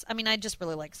sometimes, but I just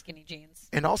really like skinny jeans.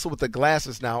 And also with the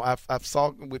glasses now, I've saw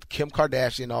with Kim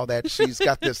Kardashian and all that. She's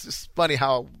got this. It's funny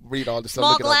how I read all this.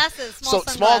 Small stuff. Look at all- glasses, small So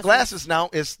sunglasses. small glasses now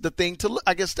is the thing to look.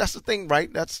 I guess that's the thing,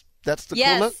 right? That's the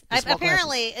cool look. Yes, the small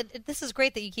apparently this is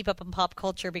great that you keep up in pop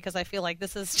culture because I feel like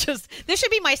this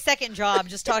should be my second job,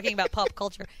 just talking about pop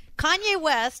culture. Kanye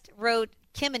West wrote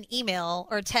Kim an email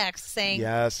or text saying,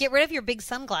 Yes. "Get rid of your big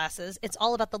sunglasses. It's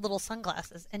all about the little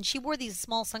sunglasses." And she wore these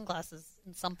small sunglasses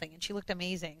in something, and she looked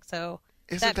amazing. So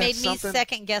Isn't that that made something? me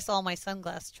second guess all my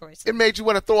sunglass choices. It made you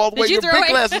want to throw all the way you your throw big away-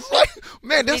 glasses. Like,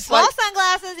 man, You need this small like.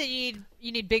 sunglasses, and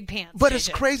you need big pants. But it's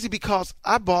JJ. crazy because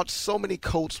I bought so many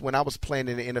coats when I was playing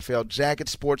in the NFL,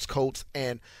 jackets, sports coats,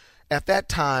 and at that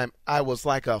time I was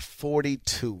like a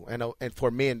 42, and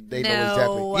for men they know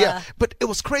No. exactly. Yeah, but it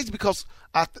was crazy because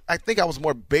I think I was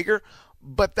more bigger,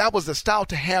 but that was the style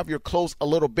to have your clothes a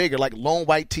little bigger, like long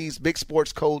white tees, big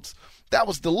sports coats. That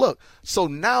was the look. So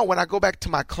now when I go back to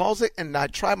my closet and I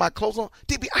try my clothes on,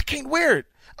 DB, I can't wear it.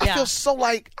 I Yeah. feel so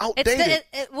like outdated.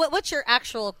 What's your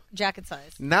actual jacket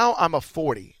size? Now I'm a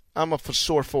 40. I'm a for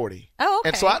sure 40. Oh, okay.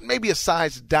 And so I maybe a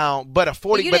size down, but a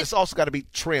 40, But you but didn't- it's also got to be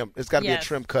trimmed. It's got to be a Yes.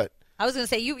 trim cut. I was going to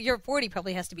say your 40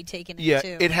 probably has to be taken in Yeah,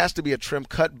 too. it has to be a trim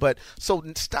cut. But so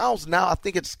styles now, I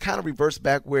think it's kind of reversed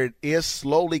back where it is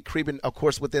slowly creeping, of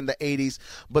course, within the 80s.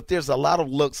 But there's a lot of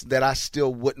looks that I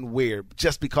still wouldn't wear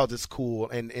just because it's cool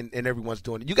and everyone's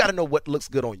doing it. You got to know what looks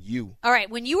good on you. All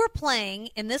right, when you were playing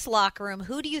in this locker room,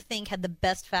 who do you think had the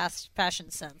best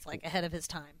fashion sense, like ahead of his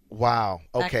time? Wow.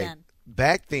 Back Okay. then.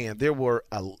 Back then, there were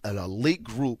an elite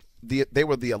group. They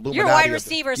were the Illuminati. You're a wide of the-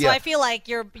 receiver, so yeah. I feel like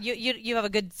you have a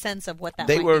good sense of what that.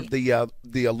 They might were be.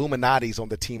 the Illuminatis on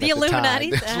the team The at the time.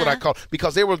 Illuminatis? That's what I call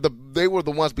because they were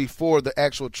the ones before the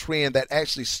actual trend that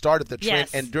actually started the trend.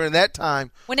 Yes. And during that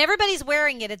time, When everybody's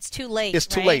wearing it, it's too late. it's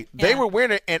too right? late. They Yeah. were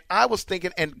wearing it, and I was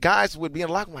thinking, and guys would be in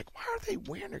the locker room like, why are they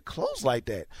wearing their clothes like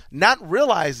that? Not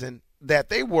realizing that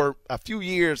they were a few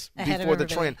years Ahead of before the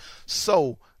everybody. trend.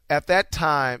 So at that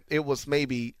time, it was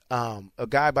maybe a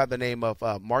guy by the name of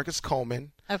Marcus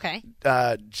Coleman. Okay.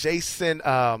 Jason,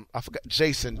 I forgot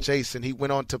Jason. He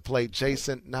went on to play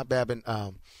Jason, not Babin.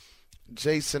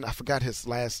 Jason, I forgot his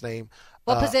last name.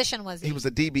 What position was he? He was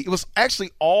a DB. It was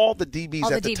actually all the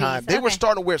DBs at the time. They were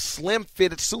starting to wear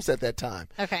slim-fitted suits at that time.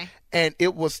 Okay. And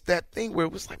it was that thing where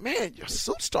it was like, man, your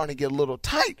suit's starting to get a little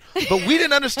tight. But we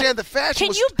didn't understand the fashion.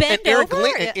 Can you bend Aaron over?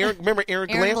 Glenn, remember Aaron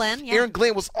Glenn? Yeah. Aaron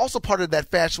Glenn was also part of that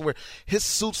fashion where his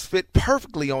suits fit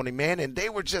perfectly on him, man, and they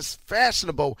were just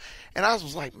fashionable. And I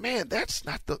was like, man, that's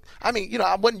not the – I mean, you know,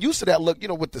 I wasn't used to that look, you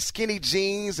know, with the skinny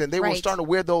jeans, and they were starting to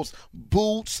wear those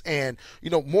boots and, you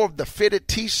know, more of the fitted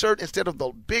T-shirt instead of the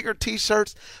bigger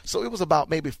T-shirts. So it was about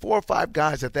maybe 4 or 5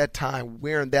 guys at that time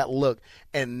wearing that look.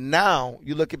 And now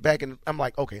you look at back and I'm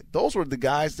like, okay, those were the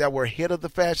guys that were ahead of the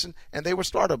fashion and they were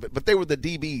start of it, but they were the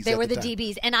DBs. They were the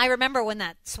DBs. And I remember when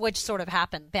that switch sort of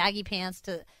happened, baggy pants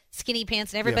to skinny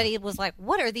pants, and everybody was like,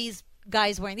 what are these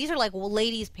guys wearing? These are like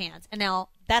ladies' pants. And now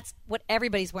that's what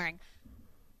everybody's wearing.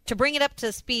 To bring it up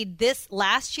to speed, this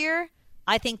last year,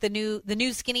 I think the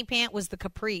new skinny pant was the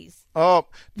capris. Oh,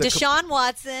 Deshaun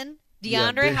Watson,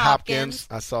 DeAndre Hopkins.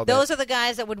 I saw that. Those are the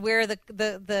guys that would wear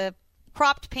the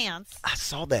cropped pants. I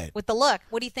saw that. With the look.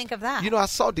 What do you think of that? You know, I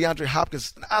saw DeAndre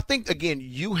Hopkins. I think, again,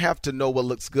 you have to know what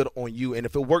looks good on you and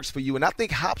if it works for you. And I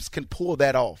think Hops can pull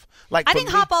that off. Like I think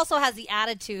Hop also has the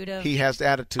attitude of... He has the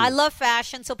attitude. I love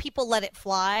fashion, so people let it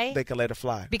fly. They can let it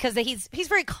fly. Because he's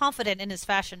very confident in his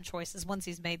fashion choices once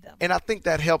he's made them. And I think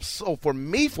that helps. So for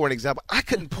me, for an example, I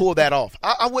couldn't pull that off.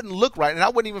 I wouldn't look right, and I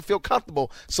wouldn't even feel comfortable.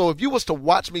 So if you was to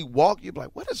watch me walk, you'd be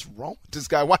like, what is wrong with this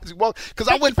guy? Why does he walk? Because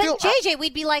I wouldn't feel... But JJ,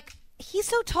 we'd be like... He's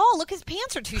so tall. Look, his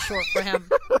pants are too short for him.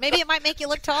 Maybe it might make you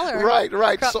look taller. Right.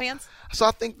 Crop pants. So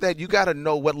I think that you got to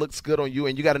know what looks good on you,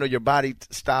 and you got to know your body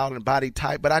style and body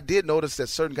type. But I did notice that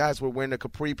certain guys were wearing the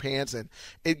capri pants, and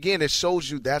again, it shows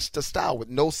you that's the style with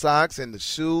no socks and the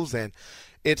shoes, and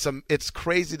it's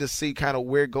crazy to see kind of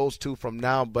where it goes to from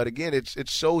now. But again, it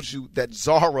shows you that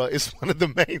Zara is one of the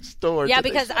main stores. Yeah,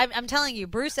 because I'm telling you,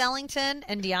 Bruce Ellington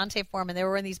and Deontay Foreman, they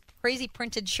were wearing these crazy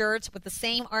printed shirts with the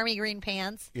same army green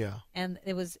pants. Yeah, and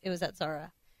it was at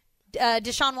Zara.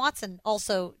 Deshaun Watson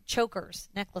also chokers,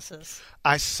 necklaces.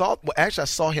 I saw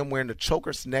him wearing the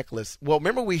chokers necklace. Well,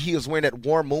 remember he was wearing that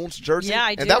Warren Moon's jersey? Yeah,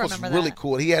 I do. And that remember was really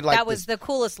cool. He had like that was the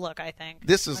coolest look, I think.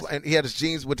 And he had his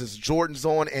jeans with his Jordans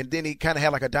on, and then he kind of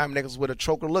had like a diamond necklace with a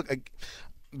choker look.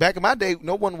 Back in my day,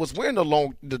 no one was wearing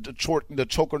the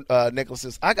choker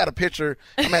necklaces. I got a picture.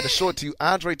 I'm going to show it to you.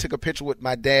 Andre took a picture with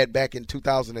my dad back in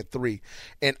 2003,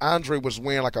 and Andre was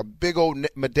wearing like a big old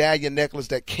medallion necklace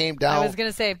that came down. I was going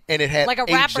to say, and it had like a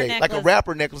rapper AJ, necklace. like a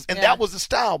rapper necklace, and that was the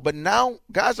style. But now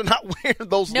guys are not wearing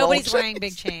those. Nobody's long wearing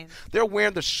big chains. They're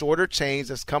wearing the shorter chains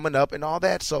that's coming up and all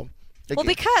that. So. Well,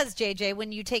 because, JJ,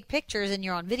 when you take pictures and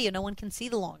you're on video, no one can see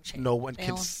the long chain. No one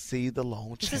can see the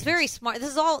long chain. This is very smart.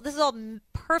 This is all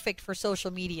perfect for social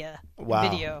media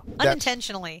video,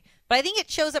 unintentionally. But I think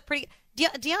it shows up pretty.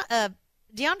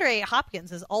 DeAndre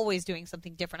Hopkins is always doing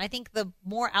something different. I think the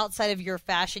more outside of your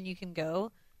fashion you can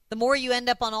go, the more you end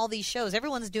up on all these shows.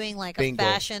 Everyone's doing like a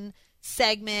fashion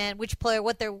segment, which player,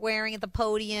 what they're wearing at the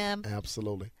podium.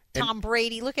 Absolutely. Tom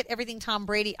Brady. Look at everything Tom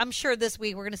Brady. I'm sure this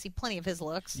week we're going to see plenty of his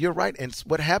looks. You're right. And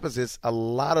what happens is a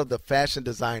lot of the fashion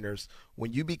designers,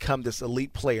 when you become this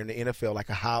elite player in the NFL, like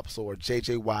a Hops or a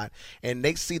J.J. Watt, and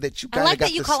they see that you kind of got this. I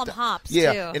like that you call him Hops, too.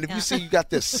 And if you see you got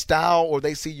this style, or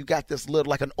they see you got this little,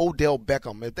 like an Odell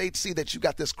Beckham, if they see that you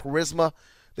got this charisma,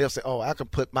 they'll say, oh, I can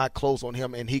put my clothes on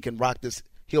him and he can rock this.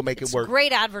 He'll make it work. It's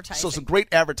great advertising. So it's a great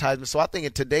advertisement. So I think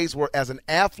in today's world, as an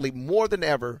athlete, more than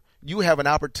ever, you have an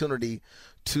opportunity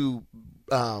to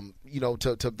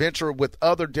to venture with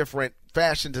other different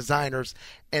fashion designers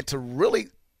and to really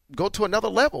go to another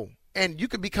level. And you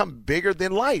can become bigger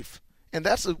than life. And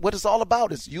that's what it's all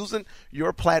about, is using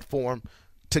your platform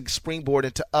to springboard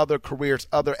into other careers,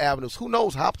 other avenues. Who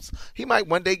knows? Hops, he might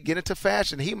one day get into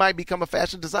fashion. He might become a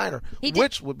fashion designer,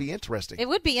 which would be interesting. It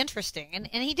would be interesting. And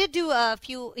he did do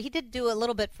a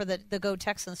little bit for the Go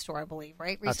Texans store, I believe,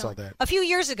 right? Recently? I saw that. A few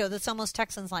years ago, that's almost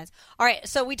Texans lines. All right,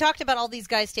 so we talked about all these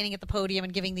guys standing at the podium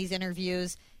and giving these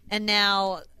interviews, and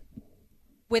now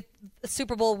with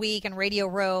Super Bowl week and Radio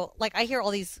Row, like I hear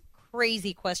all these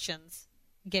crazy questions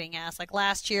getting asked. Like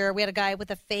last year, we had a guy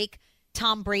with a fake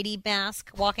Tom Brady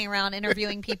mask walking around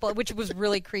interviewing people, which was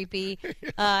really creepy.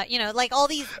 Like all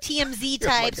these TMZ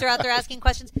types are out there asking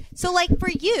questions. So like for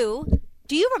you,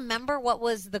 do you remember what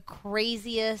was the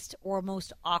craziest or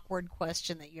most awkward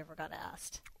question that you ever got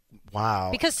asked? Wow.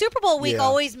 Because Super Bowl week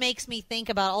always makes me think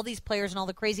about all these players and all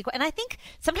the crazy and I think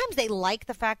sometimes they like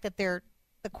the fact that the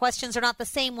questions are not the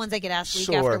same ones they get asked week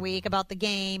after week about the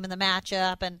game and the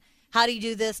matchup and how do you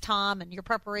do this, Tom, and your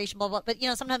preparation, blah, blah. But,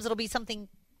 sometimes it'll be something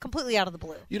completely out of the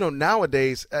blue.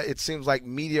 Nowadays, it seems like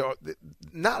media, I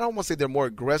don't want to say they're more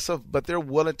aggressive, but they're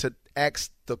willing to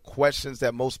ask the questions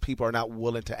that most people are not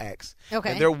willing to ask.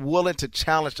 Okay. And they're willing to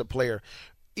challenge the player.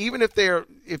 Even if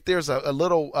there's a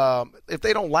little if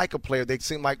they don't like a player, they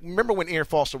seem like, remember when Aaron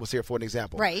Foster was here, for an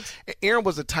example. Right. Aaron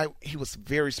was the type, he was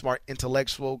very smart,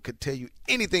 intellectual, could tell you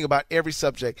anything about every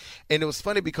subject. And it was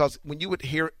funny because when you would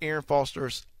hear Aaron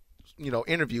Foster's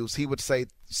interviews, he would say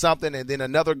something and then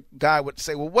another guy would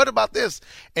say, well, what about this?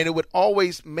 And it would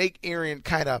always make Aaron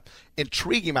kind of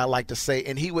intrigue him, I like to say,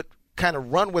 and he would kind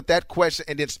of run with that question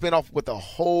and then spin off with a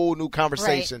whole new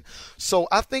conversation. Right. So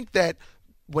I think that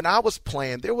when I was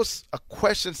playing, there was a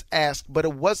questions asked, but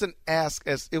it wasn't asked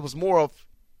as, it was more of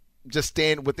just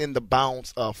staying within the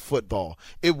bounds of football.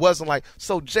 It wasn't like,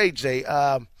 so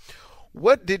JJ,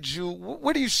 what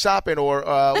are you shopping, or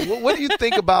what do you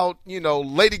think about,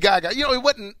 Lady Gaga?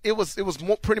 It was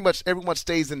more, pretty much everyone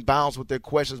stays in bounds with their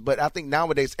questions, but I think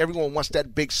nowadays everyone wants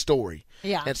that big story.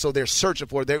 Yeah. And so they're searching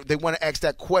for it. They want to ask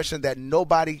that question that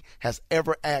nobody has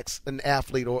ever asked an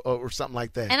athlete or something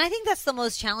like that. And I think that's the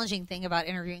most challenging thing about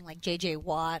interviewing like J.J.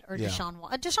 Watt or Deshaun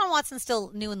Watson. Deshaun Watson's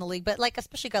still new in the league, but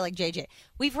especially a guy like J.J.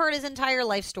 We've heard his entire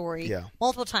life story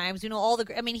multiple times.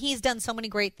 He's done so many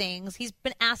great things. He's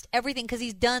been asked everything because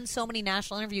he's done so many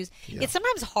national interviews. Yeah. It's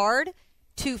sometimes hard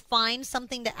to find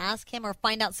something to ask him or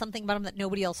find out something about him that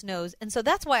nobody else knows. And so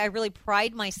that's why I really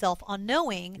pride myself on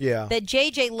knowing that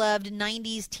JJ loved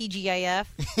 90s TGIF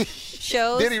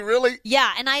shows. Did he really?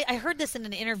 Yeah, and I heard this in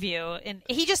an interview, and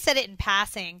he just said it in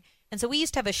passing. And so we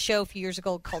used to have a show a few years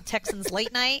ago called Texans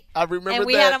Late Night. I remember that. And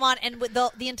we had him on, and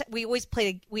we always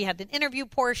played. We had an interview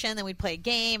portion, then we'd play a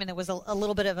game, and there was a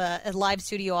little bit of a live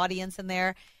studio audience in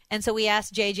there. And so we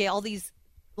asked JJ all these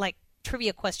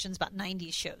trivia questions about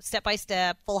 90s shows, Step by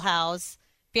Step, Full House,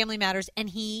 Family Matters, and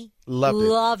he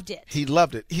loved it. He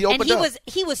loved it. He opened up.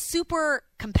 He was super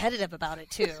competitive about it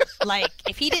too.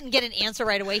 If he didn't get an answer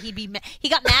right away, he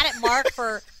got mad at Mark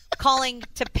for calling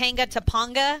Topanga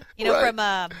Topanga,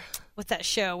 from what's that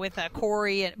show with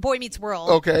Corey and Boy Meets World.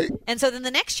 Okay. And so then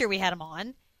the next year we had him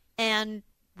on, and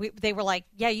they were like,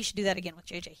 "Yeah, you should do that again with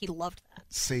JJ." He loved that.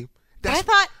 See, but I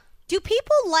thought, do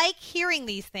people like hearing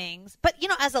these things? But,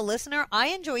 as a listener, I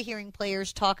enjoy hearing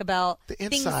players talk about the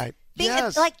inside. Things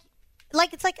yes.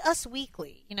 Like it's like Us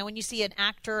Weekly. When you see an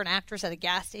actor or an actress at a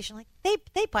gas station,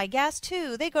 they buy gas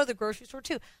too. They go to the grocery store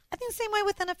too. I think the same way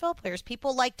with NFL players.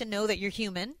 People like to know that you're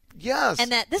human. Yes. And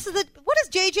that what does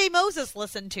J.J. Moses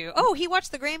listen to? Oh, he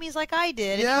watched the Grammys like I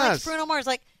did. And yes. He likes Bruno Mars.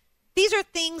 These are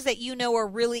things that are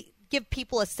really give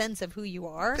people a sense of who you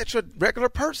are. That's a regular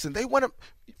person. They want to.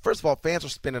 First of all, fans are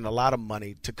spending a lot of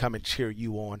money to come and cheer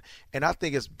you on. And I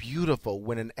think it's beautiful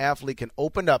when an athlete can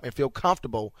open up and feel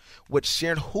comfortable with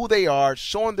sharing who they are,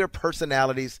 showing their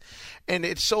personalities. And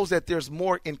it shows that there's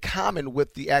more in common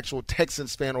with the actual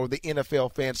Texans fan or the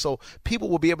NFL fan. So people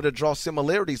will be able to draw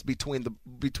similarities between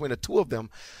the two of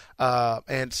them.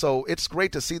 And so it's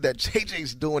great to see that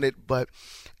JJ's doing it. But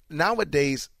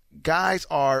nowadays, guys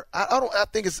are, I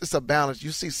think it's a balance.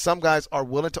 You see some guys are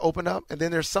willing to open up, and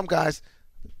then there's some guys,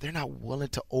 they're not willing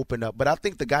to open up. But I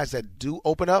think the guys that do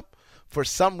open up, for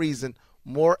some reason,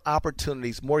 more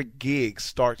opportunities, more gigs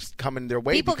starts coming their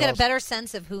way. People get a better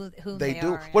sense of who they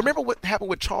do. are. Well, remember what happened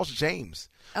with Charles James?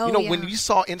 Oh, when you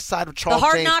saw inside of Charles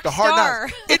James, the Hard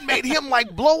Knocks, it made him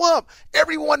blow up.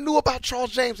 Everyone knew about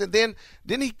Charles James, and then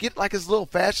didn't he get his little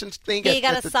fashion thing? Yeah, he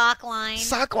got a sock line.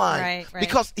 Right.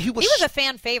 Because he was a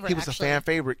fan favorite. He was a fan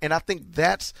favorite, and I think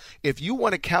that's, if you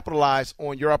want to capitalize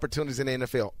on your opportunities in the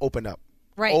NFL, open up.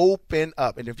 Right. Open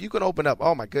up, and if you can open up,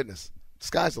 oh my goodness.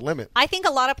 Sky's the limit. I think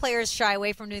a lot of players shy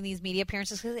away from doing these media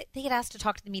appearances because they get asked to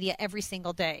talk to the media every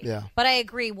single day. Yeah. But I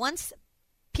agree. Once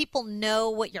people know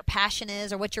what your passion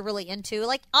is or what you're really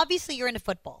into, obviously you're into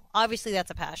football. Obviously that's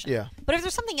a passion. Yeah. But if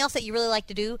there's something else that you really like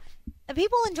to do,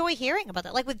 people enjoy hearing about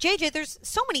that. Like with JJ, there's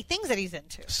so many things that he's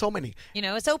into. So many.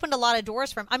 It's opened a lot of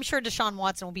doors for him. I'm sure Deshaun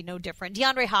Watson will be no different.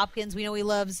 DeAndre Hopkins, we know he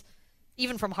loves.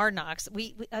 Even from Hard Knocks,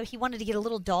 he wanted to get a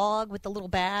little dog with the little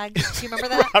bag. Do you remember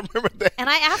that? I remember that. And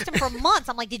I asked him for months.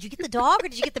 I'm like, did you get the dog or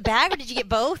did you get the bag or did you get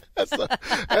both?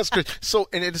 That's great. So,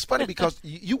 and it's funny because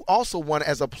you also want,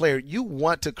 as a player, you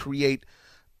want to create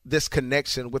this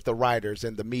connection with the writers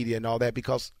and the media and all that,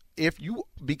 because if you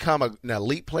become an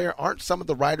elite player, aren't some of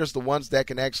the writers the ones that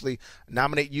can actually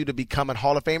nominate you to become a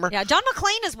Hall of Famer? Yeah, John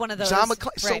McClain is one of those. John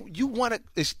McClain. Right. So you want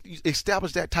to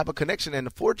establish that type of connection, and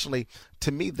unfortunately,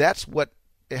 to me, that's what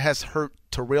has hurt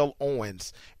Terrell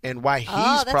Owens and why he's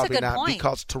probably not. Point.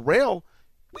 Because Terrell,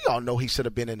 we all know he should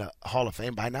have been in a Hall of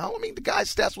Fame by now. I mean, the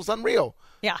guy's stats was unreal.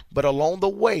 Yeah. But along the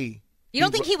way, you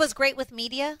don't think he was great with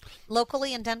media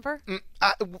locally in Denver?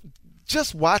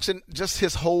 just watching just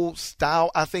his whole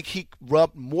style, I think he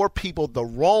rubbed more people the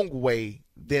wrong way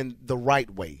than the right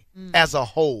way as a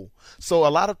whole. So a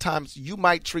lot of times you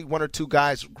might treat one or two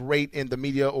guys great in the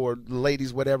media or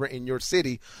ladies, whatever, in your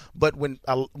city, but when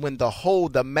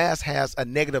the mass has a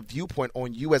negative viewpoint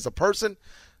on you as a person,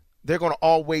 they're going to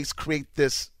always create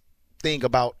this thing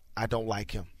about, I don't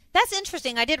like him. That's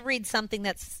interesting. I did read something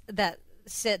that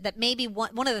said that maybe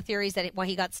one of the theories that why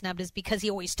he got snubbed is because he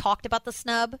always talked about the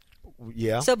snub.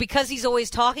 Yeah. So because he's always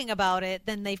talking about it,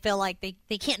 then they feel like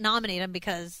they can't nominate him,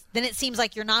 because then it seems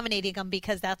like you're nominating him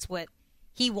because that's what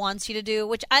he wants you to do,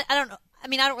 which I don't know. I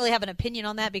mean, I don't really have an opinion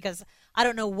on that because I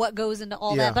don't know what goes into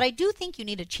all that. But I do think you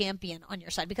need a champion on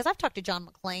your side, because I've talked to John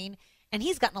McClain, and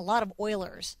he's gotten a lot of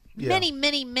Oilers many,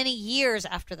 many, many years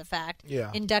after the fact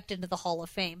inducted into the Hall of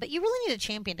Fame. But you really need a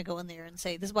champion to go in there and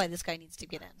say, this is why this guy needs to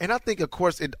get in. And I think, of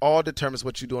course, it all determines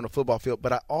what you do on the football field.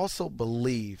 But I also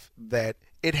believe that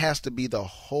it has to be the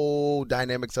whole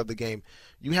dynamics of the game.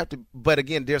 You have to, but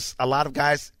again, there's a lot of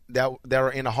guys that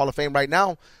are in the Hall of Fame right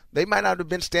now. They might not have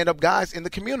been stand-up guys in the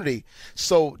community.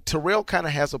 So Terrell kind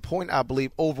of has a point, I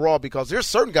believe, overall, because there's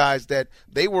certain guys that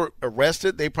they were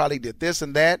arrested. They probably did this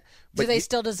and that. But do they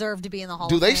still deserve to be in the Hall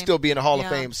of Fame? Do they Fame? still be in the Hall of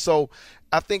Fame? So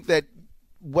I think that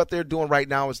what they're doing right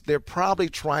now is they're probably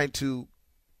trying to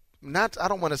I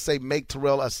don't want to say make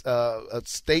Terrell a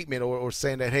statement or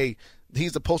saying that, hey,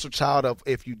 he's the poster child of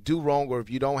if you do wrong or if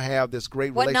you don't have this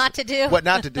great what relationship. Not to do. What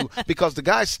not to do. Because the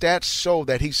guy's stats show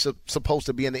that he's supposed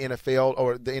to be in the NFL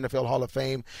or the NFL Hall of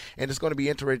Fame, and it's going to be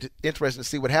interesting to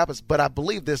see what happens. But I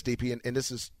believe this, DP, and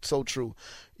this is so true.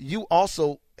 You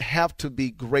also have to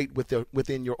be great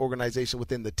within your organization,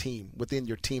 within the team, within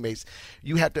your teammates.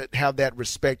 You have to have that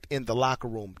respect in the locker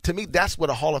room. To me, that's what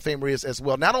a Hall of Famer is as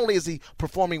well. Not only is he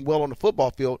performing well on the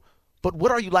football field, but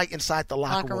what are you like inside the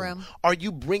locker room? Are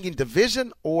you bringing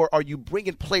division, or are you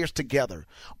bringing players together?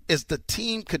 Is the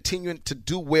team continuing to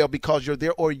do well because you're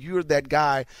there, or you're that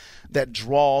guy that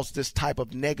draws this type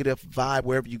of negative vibe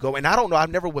wherever you go? And I don't know. I've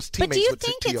never was teammates with But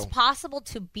do you think it's possible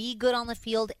to be good on the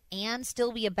field and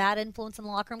still be a bad influence in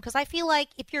the locker room? Because I feel like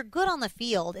if you're good on the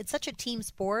field, it's such a team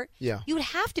sport, you would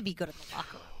have to be good in the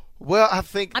locker room. Well, I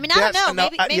think. I mean, I don't know.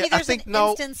 Maybe there's an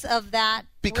instance of that.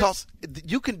 Because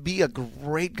you can be a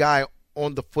great guy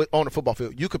on the football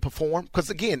field. You could perform. Because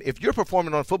again, if you're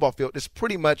performing on a football field, it's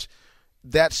pretty much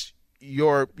that's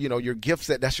your gift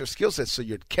set. That's your skill set. So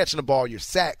you're catching the ball, your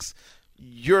sacks,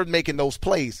 you're making those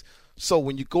plays. So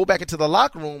when you go back into the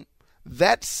locker room,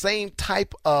 that same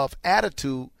type of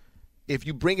attitude, if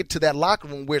you bring it to that locker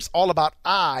room where it's all about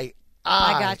I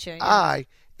got you.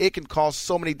 It can cause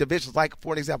so many divisions. Like,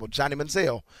 for an example, Johnny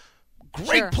Manziel,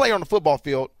 great player on the football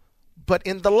field, but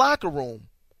in the locker room,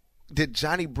 did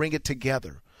Johnny bring it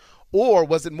together? Or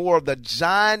was it more of the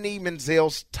Johnny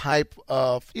Manziel's type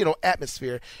of,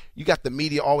 atmosphere? You got the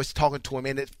media always talking to him,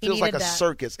 and it feels like a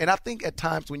circus. And I think at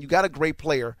times when you got a great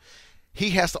player, he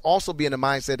has to also be in the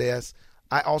mindset as,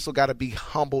 I also got to be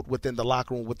humbled within the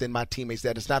locker room, within my teammates,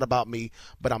 that it's not about me,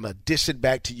 but I'm going to dish it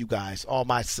back to you guys, all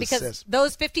my success. Because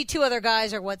those 52 other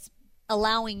guys are what's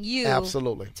allowing you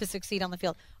to succeed on the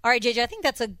field. All right, JJ, I think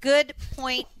that's a good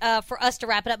point for us to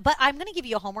wrap it up. But I'm going to give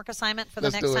you a homework assignment for the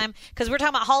next time, because we're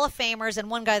talking about Hall of Famers, and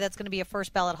one guy that's going to be a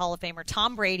first ballot Hall of Famer,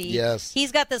 Tom Brady. Yes.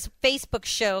 He's got this Facebook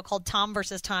show called Tom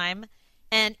versus Time.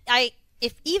 And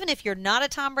even if you're not a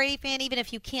Tom Brady fan, even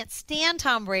if you can't stand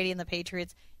Tom Brady and the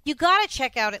Patriots, you got to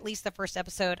check out at least the first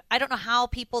episode. I don't know how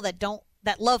people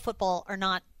that love football are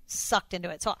not sucked into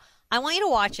it. So I want you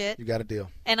to watch it. You got a deal.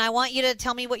 And I want you to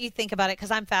tell me what you think about it, because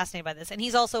I'm fascinated by this. And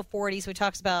he's also 40, so he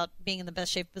talks about being in the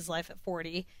best shape of his life at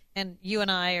 40. And you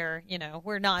and I are,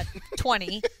 we're not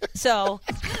 20. So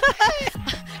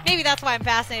maybe that's why I'm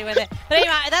fascinated with it. But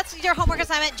anyway, that's your homework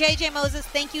assignment. JJ Moses,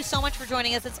 thank you so much for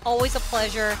joining us. It's always a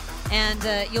pleasure.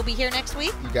 And you'll be here next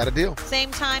week. You got a deal. Same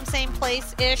time, same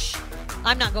place-ish.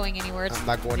 I'm not going anywhere. I'm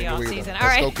not going anywhere either. All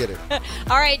right. Let's go get it.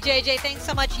 All right, JJ, thanks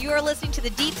so much. You are listening to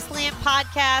the Deep Slant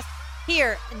Podcast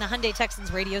here in the Hyundai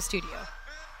Texans radio studio.